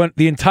went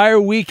the entire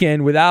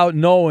weekend without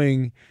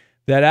knowing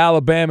that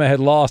Alabama had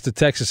lost to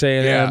Texas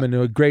A&M in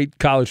a great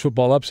college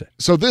football upset.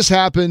 So this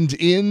happened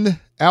in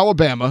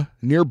Alabama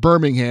near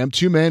Birmingham.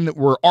 Two men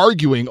were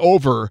arguing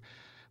over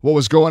what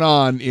was going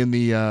on in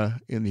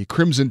the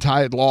Crimson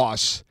Tide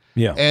loss.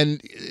 Yeah. And,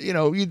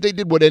 they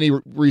did what any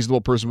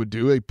reasonable person would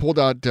do. They pulled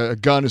out a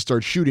gun and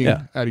started shooting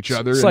at each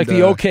other. It's like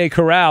the OK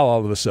Corral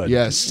all of a sudden.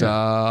 Yes.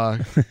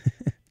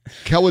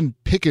 Kellen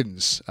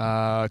Pickens,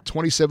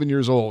 27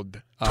 years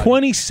old.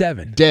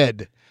 27?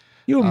 Dead.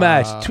 You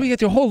imagine. You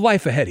got your whole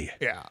life ahead of you.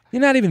 Yeah.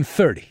 You're not even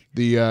 30.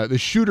 The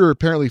shooter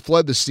apparently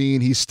fled the scene.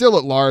 He's still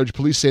at large.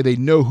 Police say they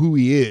know who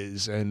he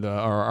is and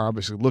are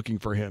obviously looking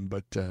for him.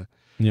 But,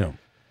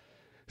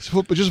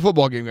 just a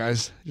football game,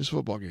 guys. Just a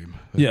football game.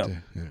 But,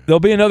 There'll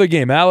be another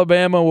game.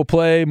 Alabama will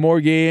play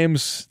more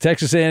games.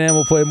 Texas A&M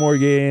will play more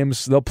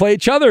games. They'll play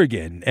each other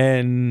again,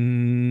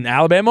 and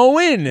Alabama will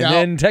win, and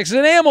then Texas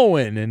A&M will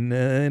win,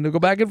 and they'll go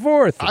back and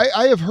forth.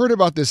 I have heard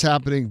about this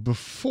happening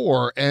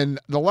before, and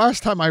the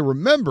last time I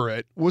remember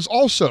it was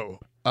also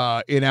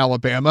in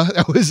Alabama.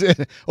 That was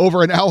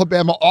over an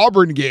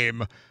Alabama-Auburn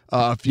game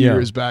a few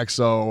years back.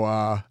 So,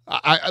 I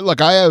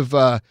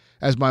have...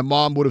 as my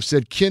mom would have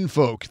said,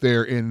 kinfolk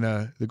there in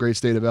the great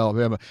state of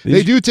Alabama.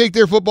 They do take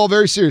their football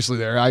very seriously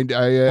there.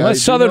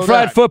 That's Southern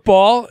fried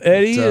football,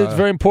 Eddie. It's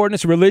very important.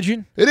 It's a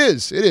religion. It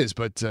is.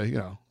 But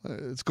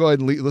let's go ahead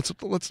and let's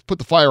put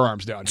the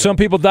firearms down. Some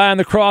people die on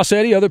the cross,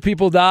 Eddie. Other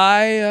people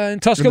die in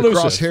Tuscaloosa. In the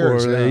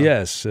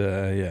crosshairs.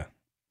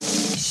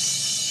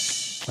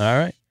 Yes. All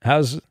right.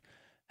 How's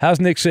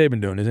Nick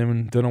Saban doing? Is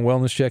anyone doing a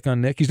wellness check on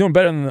Nick? He's doing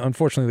better than,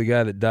 unfortunately, the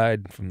guy that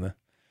died from the.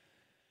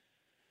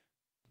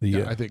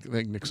 I think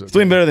Nick's okay. It's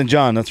doing better than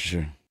John, that's for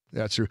sure.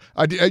 That's true.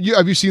 Have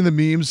you seen the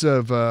memes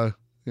of or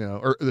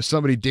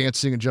somebody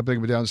dancing and jumping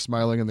up and down, and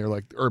smiling, and they're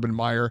like Urban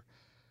Meyer?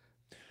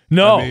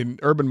 No, I mean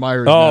Urban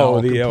Meyer is now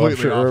completely I'm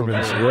sure off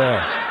Urban's. of it.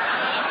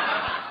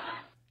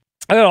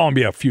 That'll only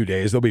be a few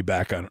days. They'll be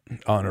back on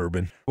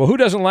Urban. Well, who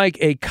doesn't like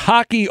a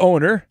cocky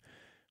owner?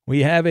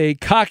 We have a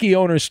cocky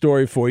owner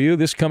story for you.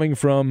 This coming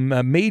from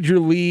Major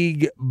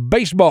League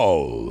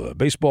Baseball.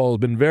 Baseball has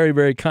been very,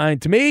 very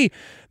kind to me.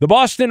 The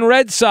Boston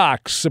Red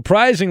Sox,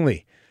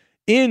 surprisingly,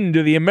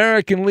 into the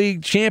American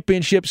League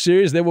Championship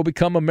Series. They will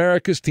become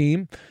America's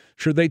team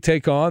should they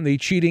take on the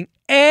cheating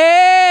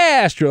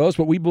Astros.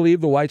 But we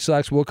believe the White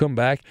Sox will come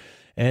back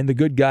and the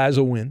good guys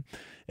will win.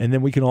 And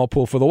then we can all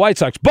pull for the White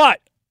Sox. But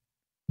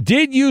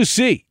did you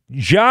see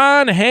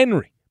John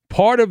Henry,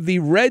 part of the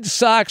Red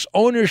Sox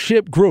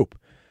ownership group,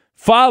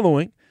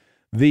 following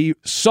the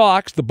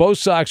Bo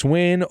Sox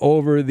win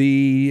over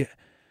the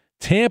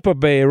Tampa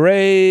Bay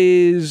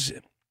Rays?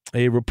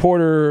 A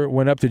reporter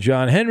went up to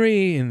John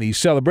Henry in the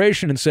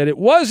celebration and said it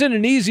wasn't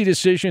an easy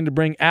decision to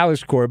bring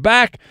Alex Cora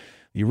back.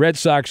 The Red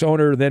Sox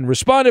owner then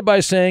responded by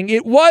saying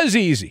it was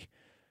easy.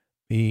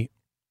 The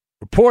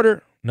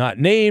reporter, not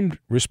named,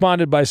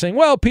 responded by saying,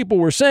 well, people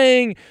were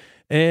saying,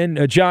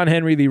 and John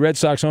Henry, the Red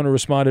Sox owner,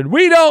 responded,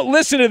 we don't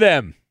listen to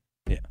them.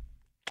 Yeah.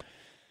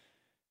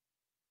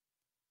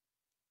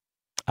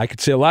 I could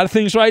say a lot of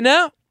things right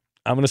now.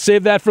 I'm going to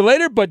save that for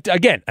later. But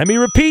again, let me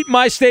repeat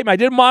my statement. I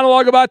did a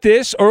monologue about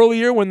this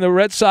earlier when the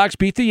Red Sox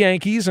beat the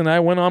Yankees, and I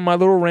went on my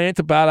little rant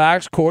about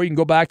Alex Cora. You can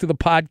go back to the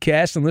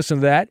podcast and listen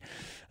to that.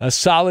 A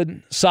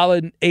solid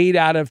 8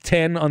 out of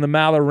 10 on the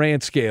Maller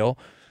rant scale.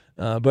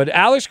 But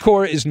Alex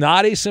Cora is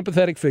not a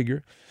sympathetic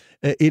figure.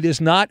 It is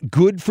not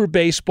good for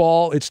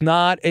baseball. It's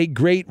not a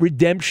great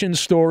redemption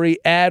story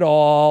at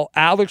all.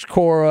 Alex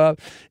Cora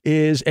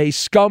is a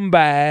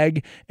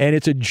scumbag, and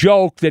it's a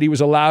joke that he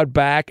was allowed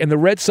back, and the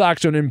Red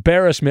Sox are an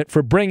embarrassment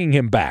for bringing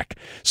him back.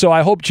 So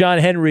I hope John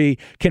Henry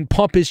can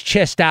pump his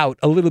chest out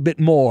a little bit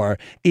more.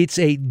 It's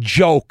a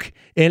joke,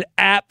 an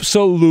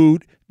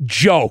absolute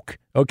joke.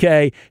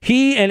 Okay,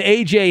 he and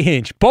A.J.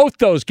 Hinch, both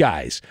those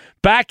guys,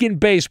 back in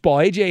baseball.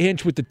 A.J.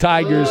 Hinch with the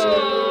Tigers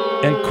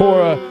and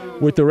Cora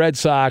with the Red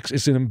Sox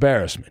is an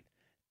embarrassment.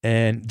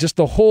 And just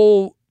the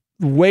whole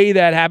way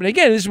that happened.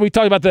 Again, this is we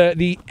talked about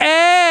the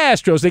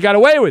Astros. They got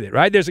away with it,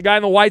 right? There's a guy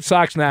in the White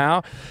Sox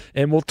now,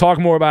 and we'll talk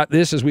more about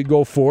this as we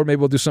go forward. Maybe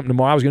we'll do something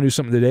tomorrow. I was going to do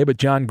something today, but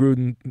John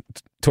Gruden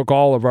took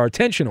all of our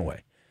attention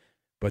away.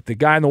 But the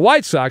guy in the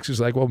White Sox is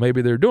like, well,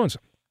 maybe they're doing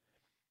something.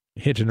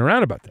 Hitching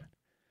around about that.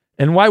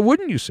 And why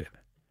wouldn't you say that?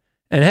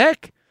 And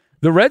heck,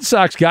 the Red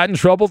Sox got in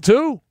trouble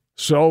too.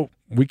 So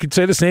we could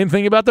say the same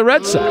thing about the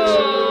Red Sox.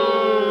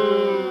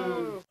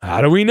 How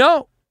do we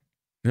know?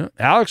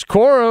 Alex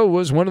Cora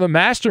was one of the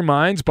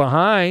masterminds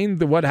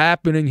behind what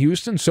happened in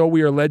Houston, so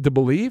we are led to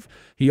believe.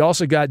 He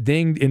also got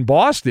dinged in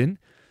Boston,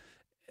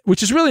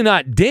 which is really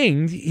not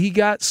dinged. He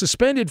got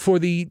suspended for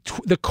the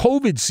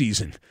COVID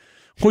season,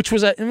 which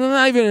was it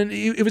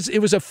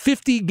was a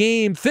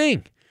 50-game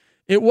thing.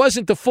 It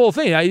wasn't the full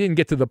thing. I didn't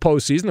get to the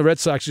postseason. The Red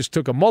Sox just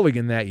took a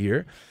mulligan that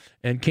year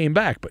and came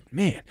back. But,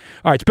 man.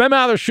 All right, it's Ben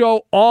Maller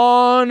Show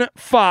on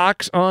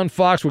Fox. On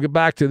Fox, we'll get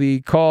back to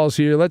the calls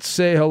here. Let's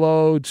say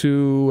hello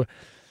to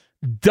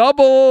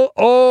Double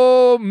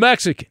O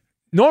Mexican.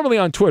 Normally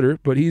on Twitter,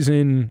 but he's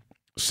in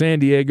San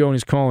Diego and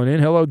he's calling in.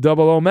 Hello,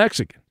 Double O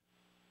Mexican.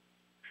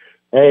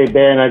 Hey,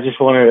 Ben, I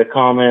just wanted to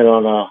comment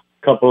on a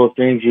couple of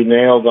things you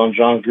nailed on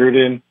John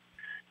Gruden.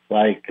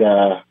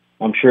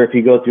 I'm sure if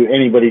you go through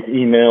anybody's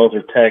emails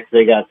or texts,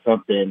 they got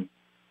something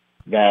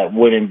that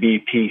wouldn't be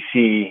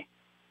PC.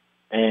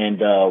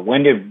 And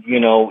when did,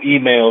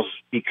 emails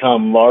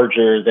become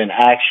larger than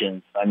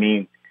actions? I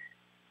mean,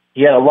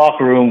 he had a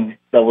locker room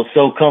that was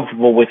so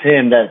comfortable with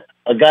him that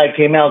a guy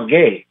came out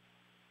gay,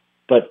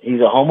 but he's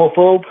a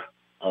homophobe?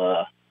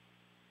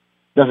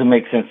 Doesn't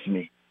make sense to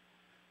me.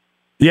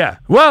 Yeah.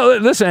 Well,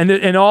 listen,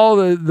 and all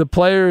the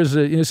players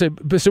say,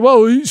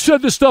 well, he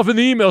said this stuff in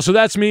the email, so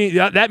that's me.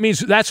 That means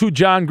that's who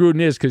John Gruden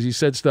is because he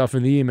said stuff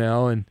in the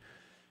email. And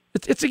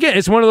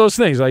it's one of those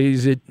things. Like,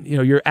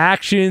 your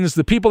actions,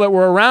 the people that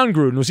were around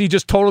Gruden, was he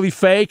just totally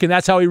fake, and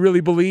that's how he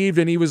really believed?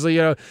 And he was,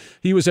 the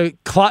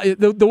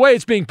way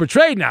it's being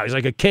portrayed now, he's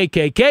like a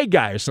KKK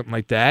guy or something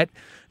like that.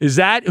 Is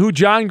that who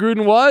John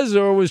Gruden was,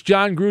 or was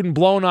John Gruden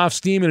blown off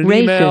steam in an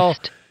email?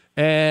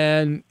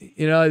 And,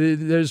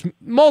 there's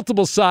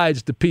multiple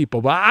sides to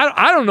people. But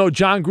I don't know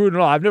John Gruden at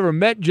all. I've never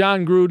met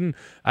John Gruden.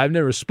 I've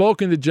never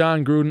spoken to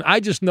John Gruden. I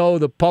just know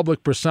the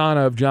public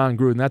persona of John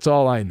Gruden. That's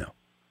all I know.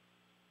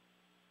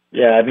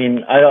 Yeah, I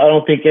mean, I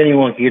don't think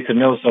anyone can get to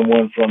know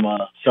someone from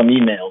some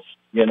emails,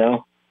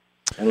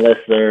 unless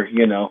they're,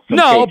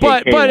 No,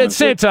 but at the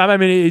same time, I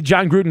mean,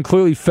 John Gruden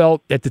clearly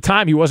felt at the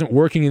time he wasn't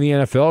working in the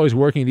NFL. He was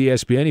working at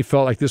ESPN. He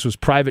felt like this was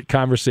private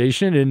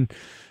conversation,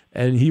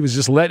 and he was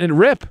just letting it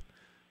rip.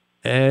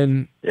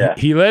 And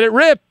he let it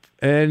rip,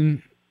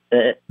 and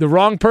the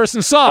wrong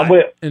person saw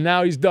it, and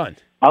now he's done.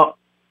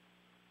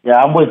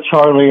 I'm with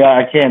Charlie.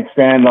 I can't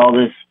stand all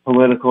this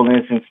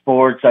politicalness in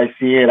sports. I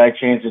see it. I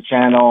change the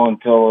channel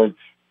until it's.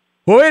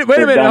 Well, wait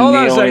a minute. Hold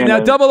on a second.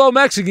 Now, Double O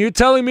Mexican, you're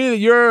telling me that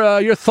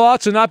your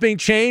thoughts are not being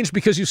changed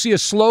because you see a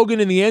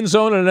slogan in the end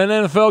zone at an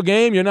NFL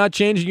game? You're not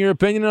changing your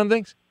opinion on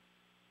things?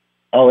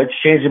 Oh, it's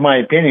changing my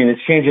opinion.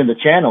 It's changing the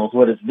channel is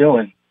what it's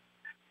doing.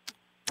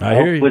 I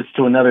hear you. Switch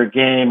to another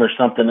game or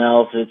something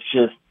else.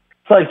 It's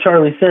like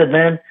Charlie said,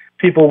 man,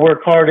 people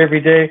work hard every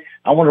day.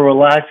 I want to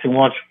relax and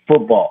watch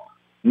football,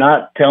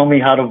 not tell me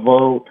how to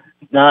vote,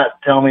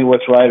 not tell me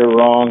what's right or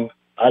wrong.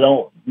 I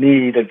don't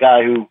need a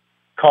guy who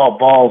called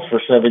balls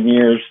for 7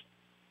 years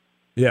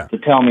to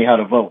tell me how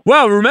to vote.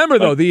 Well, remember,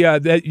 though,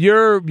 that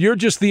you're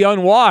just the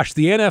unwashed.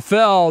 The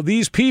NFL,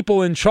 these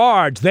people in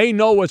charge, they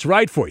know what's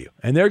right for you,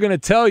 and they're going to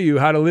tell you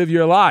how to live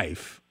your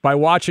life by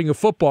watching a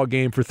football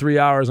game for 3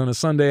 hours on a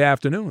Sunday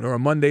afternoon or a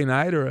Monday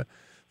night or a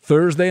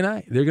Thursday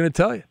night. They're going to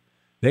tell you.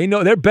 They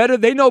know they're better.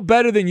 They know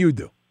better than you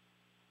do.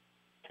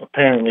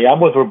 Apparently. I'm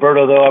with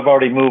Roberto, though. I've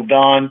already moved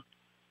on.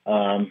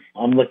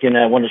 I'm looking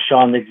at one of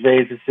Sean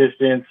McVay's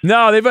assistants.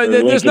 No,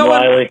 there's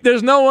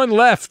no one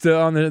left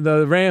on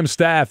the Rams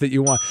staff that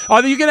you want.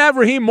 Oh, you can have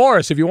Raheem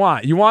Morris if you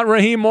want. You want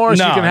Raheem Morris?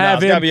 You can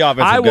have him.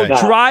 I will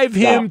drive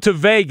him to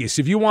Vegas.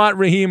 If you want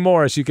Raheem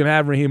Morris, you can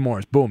have Raheem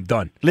Morris. Boom,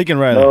 done. Lincoln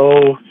Riley.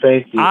 No,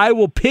 thank you. I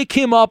will pick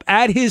him up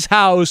at his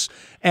house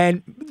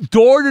and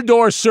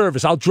door-to-door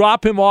service. I'll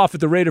drop him off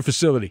at the Raider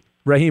facility.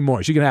 Raheem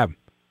Morris, you can have him.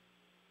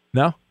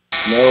 No?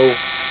 No,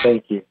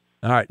 thank you.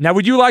 All right. Now,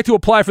 would you like to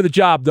apply for the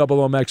job,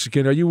 Double O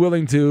Mexican? Are you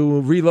willing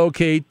to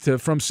relocate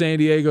from San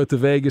Diego to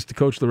Vegas to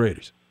coach the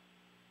Raiders?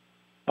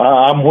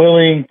 I'm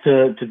willing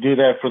to do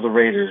that for the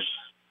Raiders.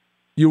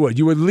 You would?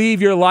 You would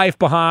leave your life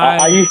behind?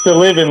 I used to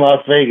live in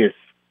Las Vegas.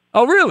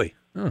 Oh, really?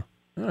 Oh,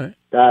 all right.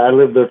 I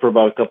lived there for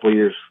about a couple of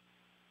years.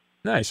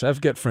 Nice.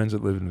 I've got friends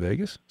that live in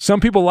Vegas. Some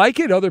people like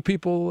it, other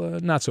people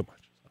not so much.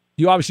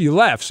 You obviously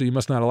left, so you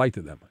must not have liked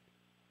it that much.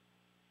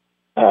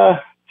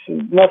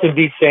 Nothing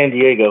beats San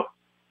Diego.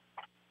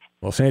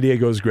 Well, San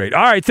Diego is great.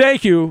 All right,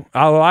 thank you.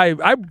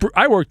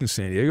 I worked in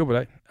San Diego,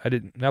 but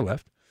I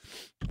left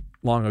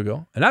long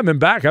ago. And I've been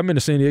back. I've been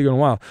to San Diego in a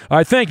while. All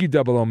right, thank you,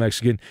 Double O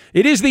Mexican.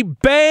 It is the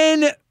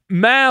Ben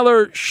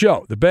Maller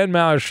Show. The Ben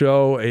Maller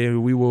Show.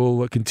 We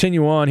will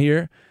continue on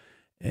here.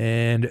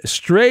 And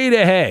straight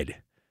ahead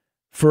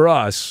for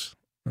us,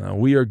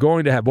 we are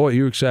going to have, boy, are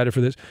you excited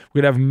for this?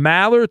 We're going to have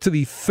Maller to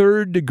the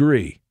third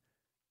degree,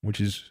 which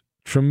is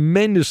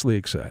tremendously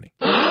exciting.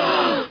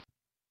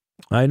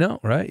 I know,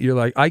 right? You're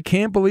like, I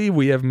can't believe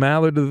we have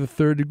Maller to the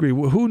third degree.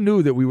 Well, who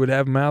knew that we would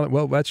have Maller?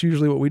 Well, that's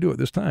usually what we do at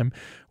this time.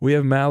 We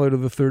have Maller to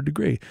the third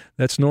degree.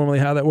 That's normally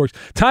how that works.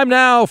 Time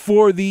now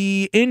for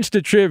the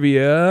Insta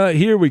Trivia.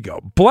 Here we go.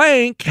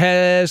 Blank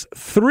has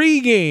 3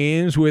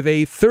 games with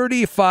a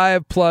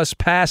 35-plus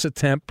pass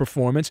attempt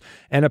performance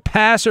and a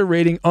passer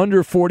rating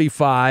under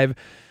 45.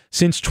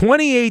 Since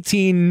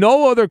 2018,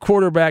 no other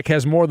quarterback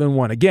has more than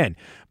one. Again,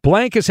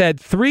 Blank has had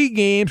 3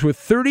 games with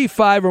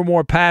 35 or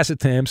more pass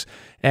attempts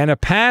and a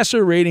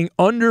passer rating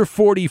under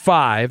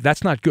 45.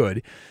 That's not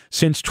good.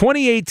 Since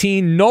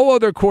 2018, no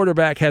other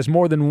quarterback has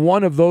more than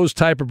one of those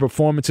type of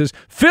performances.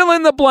 Fill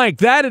in the blank.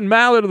 That and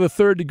Maller to the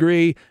third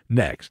degree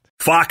next.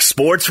 Fox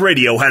Sports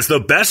Radio has the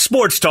best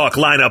sports talk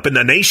lineup in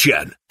the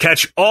nation.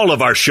 Catch all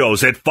of our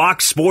shows at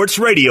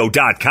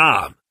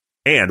foxsportsradio.com.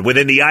 And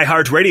within the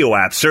iHeartRadio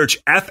app,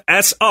 search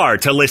FSR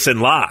to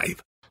listen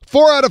live.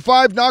 4 out of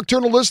 5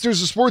 nocturnal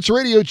listeners of sports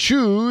radio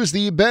choose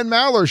the Ben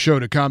Maller Show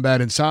to combat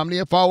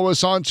insomnia. Follow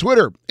us on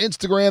Twitter,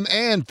 Instagram,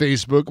 and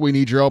Facebook. We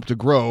need your help to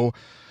grow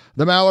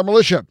the Maller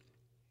Militia.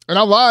 And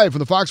now live from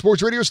the Fox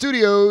Sports Radio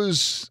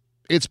studios,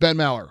 it's Ben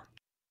Maller.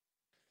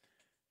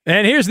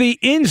 And here's the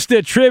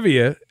Insta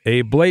Trivia,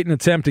 a blatant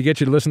attempt to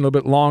get you to listen a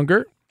little bit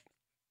longer.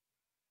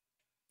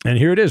 And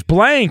here it is.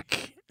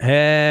 Blank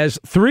has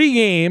 3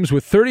 games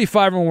with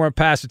 35 or more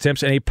pass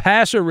attempts and a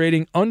passer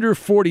rating under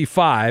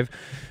 45.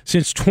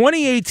 Since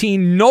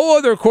 2018, no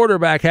other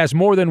quarterback has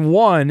more than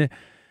one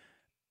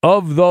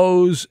of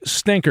those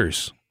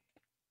stinkers.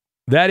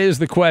 That is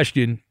the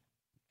question.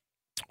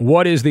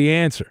 What is the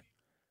answer?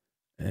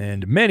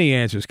 And many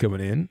answers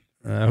coming in.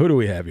 Who do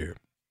we have here?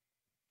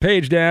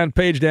 Page down.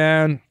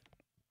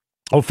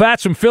 Oh,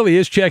 Fats from Philly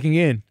is checking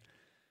in.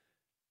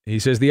 He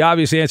says the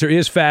obvious answer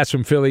is Fats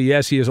from Philly.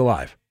 Yes, he is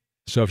alive.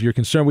 So if you're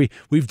concerned,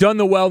 we've done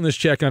the wellness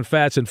check on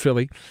Fats in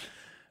Philly.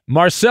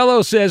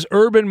 Marcelo says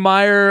Urban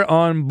Meyer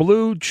on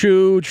Blue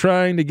Chew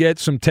trying to get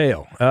some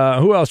tail.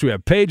 Who else do we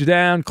have? Page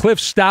down. Cliff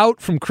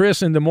Stout from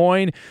Chris in Des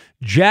Moines.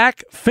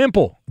 Jack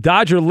Fimple,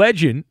 Dodger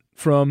legend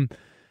from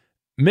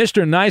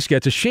Mr. Nice Guy.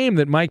 It's a shame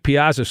that Mike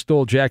Piazza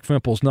stole Jack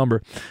Fimple's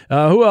number.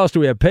 Who else do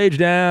we have? Page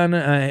down.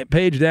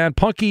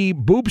 Punky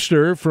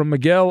Boobster from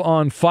Miguel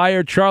on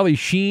Fire. Charlie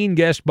Sheen,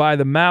 guessed by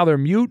the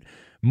Maller Mute.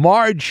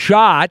 Marge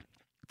Shot,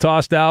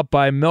 tossed out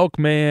by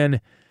Milkman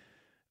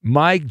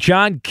Mike.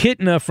 John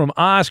Kitna from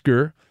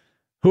Oscar.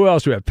 Who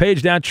else do we have?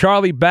 Page down.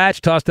 Charlie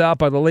Batch, tossed out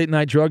by the late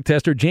night drug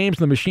tester. James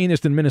the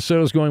Machinist in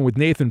Minnesota is going with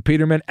Nathan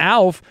Peterman.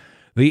 Alf,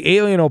 the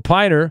alien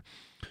opiner.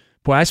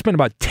 Boy, I spent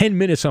about 10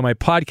 minutes on my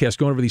podcast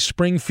going over the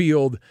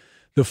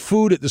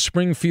food at the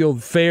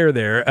Springfield Fair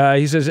there.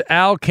 He says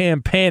Al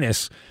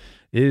Campanis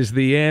is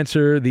the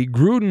answer. The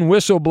Gruden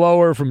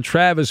whistleblower from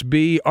Travis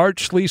B. Art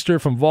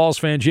Schleister from Vols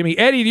fan Jimmy.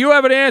 Eddie, do you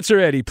have an answer,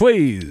 Eddie,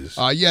 please?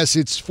 Yes,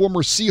 it's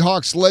former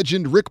Seahawks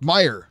legend Rick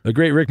Meyer. The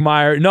great Rick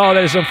Meyer. No,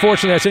 that is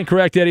unfortunately, that's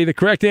incorrect, Eddie. The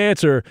correct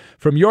answer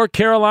from your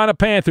Carolina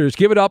Panthers.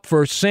 Give it up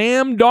for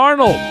Sam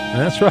Darnold.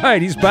 That's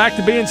right. He's back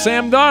to being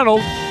Sam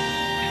Darnold.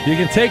 You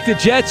can take the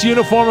Jets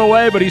uniform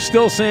away, but he's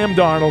still Sam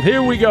Darnold.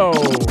 Here we go.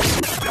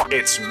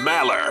 It's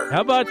Maller. How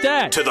about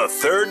that? To the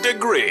third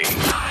degree.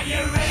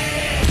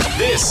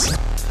 This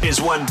is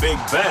when Big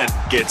Ben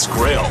gets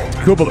grilled.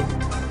 Kubaloo.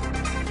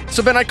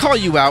 So, Ben, I call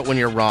you out when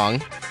you're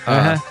wrong.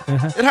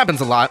 It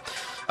happens a lot.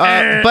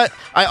 But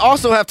I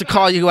also have to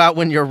call you out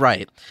when you're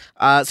right.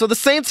 So the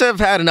Saints have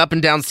had an up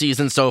and down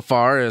season so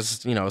far,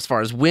 as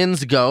far as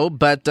wins go.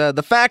 But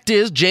the fact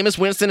is, Jameis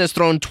Winston has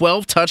thrown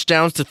 12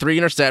 touchdowns to 3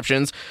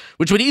 interceptions,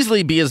 which would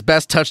easily be his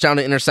best touchdown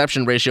to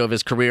interception ratio of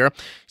his career.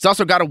 He's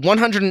also got a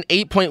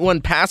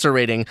 108.1 passer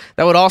rating.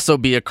 That would also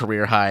be a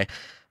career high.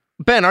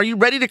 Ben, are you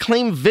ready to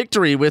claim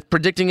victory with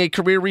predicting a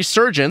career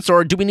resurgence,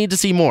 or do we need to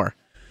see more?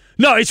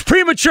 No, it's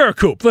premature,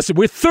 Coop. Listen,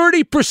 we're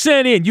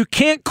 30% in. You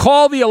can't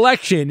call the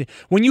election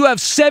when you have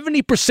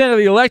 70% of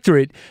the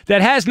electorate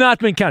that has not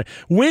been counted.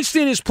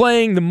 Winston is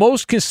playing the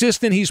most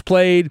consistent he's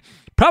played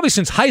probably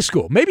since high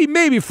school,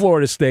 maybe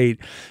Florida State.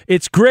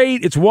 It's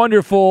great. It's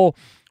wonderful.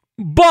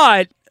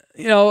 But,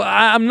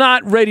 I'm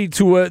not ready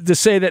to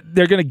say that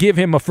they're going to give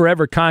him a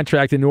forever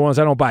contract in New Orleans.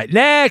 I don't buy it.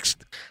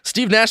 Next.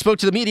 Steve Nash spoke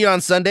to the media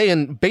on Sunday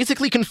and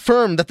basically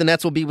confirmed that the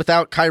Nets will be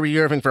without Kyrie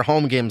Irving for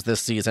home games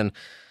this season.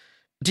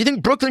 Do you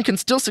think Brooklyn can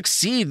still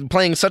succeed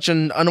playing such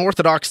an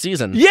unorthodox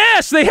season?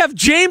 Yes, they have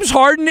James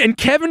Harden and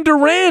Kevin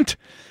Durant.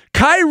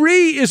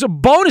 Kyrie is a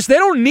bonus. They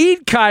don't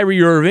need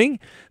Kyrie Irving.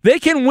 They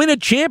can win a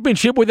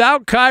championship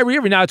without Kyrie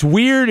Irving. Now, it's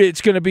weird.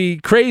 It's going to be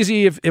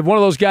crazy if one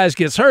of those guys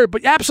gets hurt,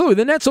 but absolutely,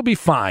 the Nets will be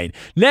fine.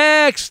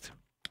 Next.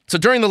 So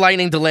during the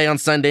lightning delay on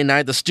Sunday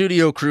night, the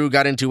studio crew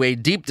got into a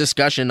deep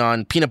discussion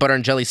on peanut butter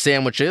and jelly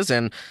sandwiches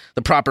and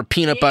the proper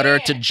peanut butter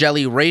to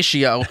jelly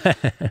ratio.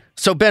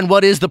 So, Ben,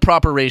 what is the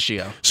proper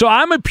ratio? So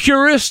I'm a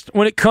purist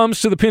when it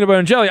comes to the peanut butter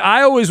and jelly.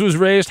 I always was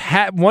raised,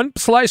 one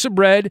slice of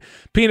bread,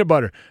 peanut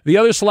butter, the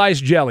other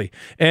slice jelly.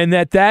 And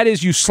that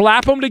is you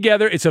slap them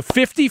together. It's a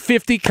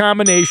 50-50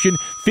 combination,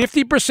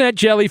 50%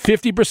 jelly,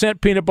 50%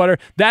 peanut butter.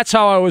 That's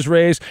how I was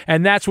raised,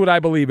 and that's what I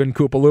believe in,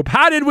 Koopa Loop.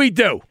 How did we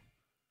do?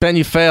 Ben,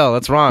 you fail.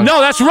 That's wrong.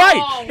 No, that's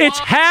right. It's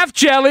half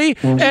jelly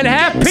and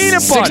half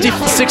peanut butter.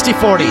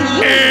 60-40.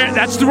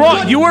 That's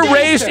wrong. You were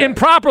raised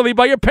improperly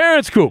by your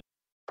parents, Coop.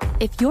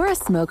 If you're a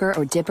smoker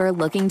or dipper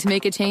looking to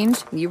make a change,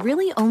 you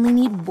really only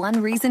need one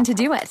reason to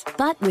do it.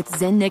 But with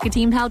Zyn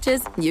nicotine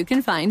pouches, you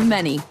can find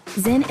many.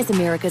 Zyn is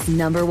America's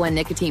 #1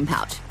 nicotine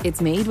pouch.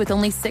 It's made with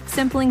only 6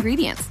 simple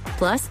ingredients.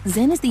 Plus,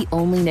 Zyn is the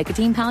only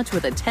nicotine pouch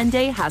with a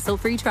 10-day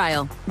hassle-free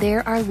trial.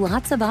 There are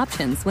lots of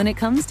options when it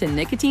comes to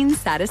nicotine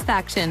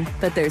satisfaction,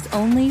 but there's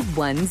only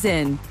one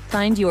Zyn.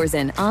 Find your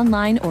Zyn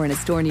online or in a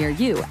store near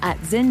you at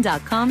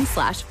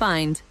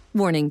zyn.com/find.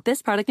 Warning,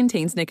 this product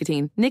contains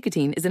nicotine.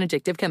 Nicotine is an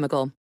addictive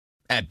chemical.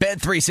 At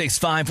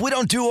Bet365, we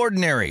don't do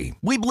ordinary.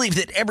 We believe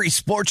that every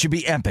sport should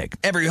be epic.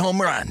 Every home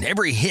run,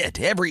 every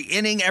hit, every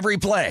inning, every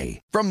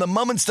play. From the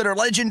moments that are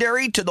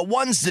legendary to the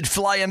ones that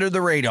fly under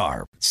the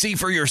radar. See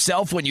for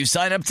yourself when you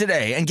sign up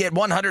today and get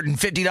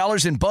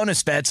 $150 in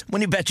bonus bets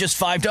when you bet just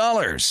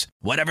 $5.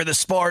 Whatever the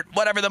sport,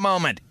 whatever the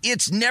moment,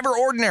 it's never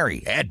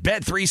ordinary at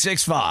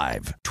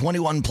Bet365.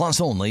 21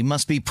 plus only.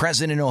 Must be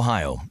present in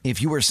Ohio.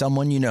 If you or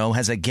someone you know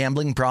has a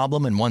gambling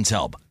problem and wants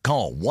help,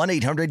 call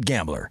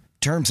 1-800-GAMBLER.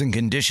 Terms and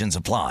conditions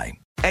apply.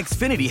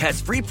 Xfinity has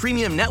free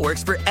premium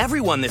networks for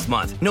everyone this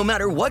month, no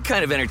matter what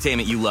kind of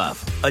entertainment you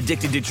love.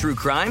 Addicted to true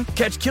crime?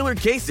 Catch killer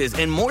cases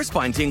and more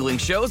spine-tingling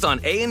shows on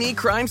A&E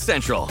Crime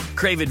Central.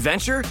 Crave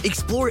adventure?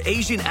 Explore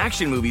Asian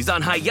action movies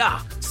on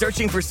Hi-Ya.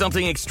 Searching for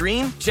something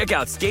extreme? Check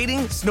out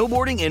skating,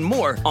 snowboarding, and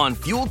more on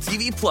Fuel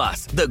TV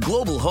Plus, the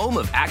global home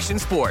of action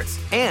sports.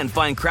 And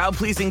find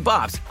crowd-pleasing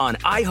bops on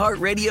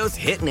iHeartRadio's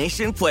Hit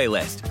Nation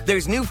playlist.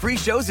 There's new free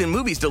shows and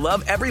movies to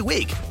love every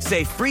week.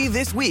 Say free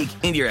this week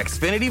in your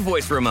Xfinity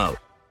voice remote.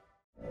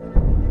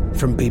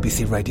 From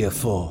BBC Radio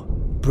 4,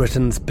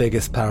 Britain's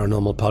biggest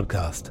paranormal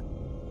podcast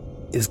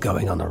is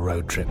going on a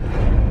road trip.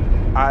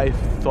 I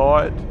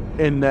thought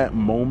in that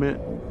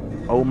moment,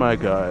 oh my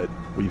God,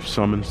 we've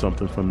summoned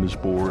something from this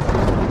board.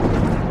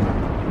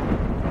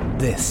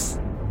 This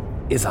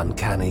is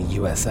Uncanny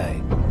USA.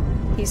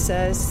 He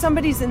says,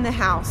 somebody's in the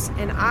house,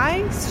 and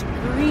I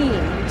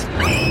screamed.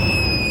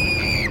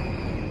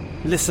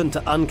 Listen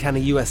to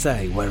Uncanny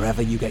USA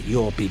wherever you get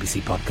your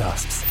BBC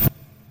podcasts,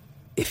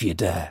 if you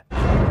dare.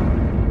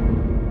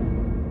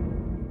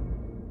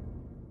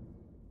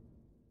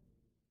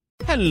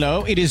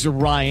 Hello, it is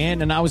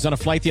Ryan, and I was on a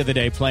flight the other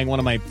day playing one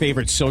of my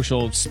favorite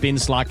social spin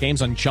slot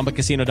games on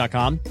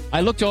ChumbaCasino.com.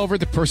 I looked over at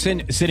the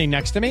person sitting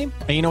next to me,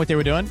 and you know what they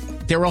were doing?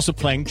 They were also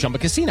playing Chumba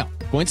Casino.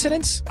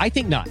 Coincidence? I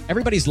think not.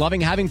 Everybody's loving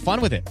having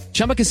fun with it.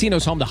 Chumba Casino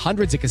is home to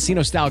hundreds of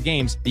casino-style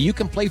games that you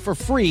can play for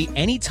free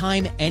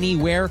anytime,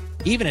 anywhere,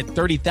 even at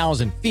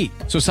 30,000 feet.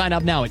 So sign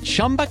up now at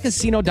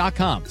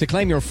ChumbaCasino.com to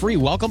claim your free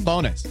welcome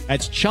bonus.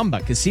 That's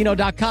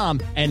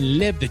ChumbaCasino.com and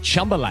live the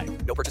Chumba life.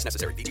 No purchase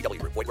necessary.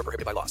 VGW. Void where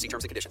prohibited by law. See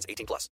terms and conditions. 18+.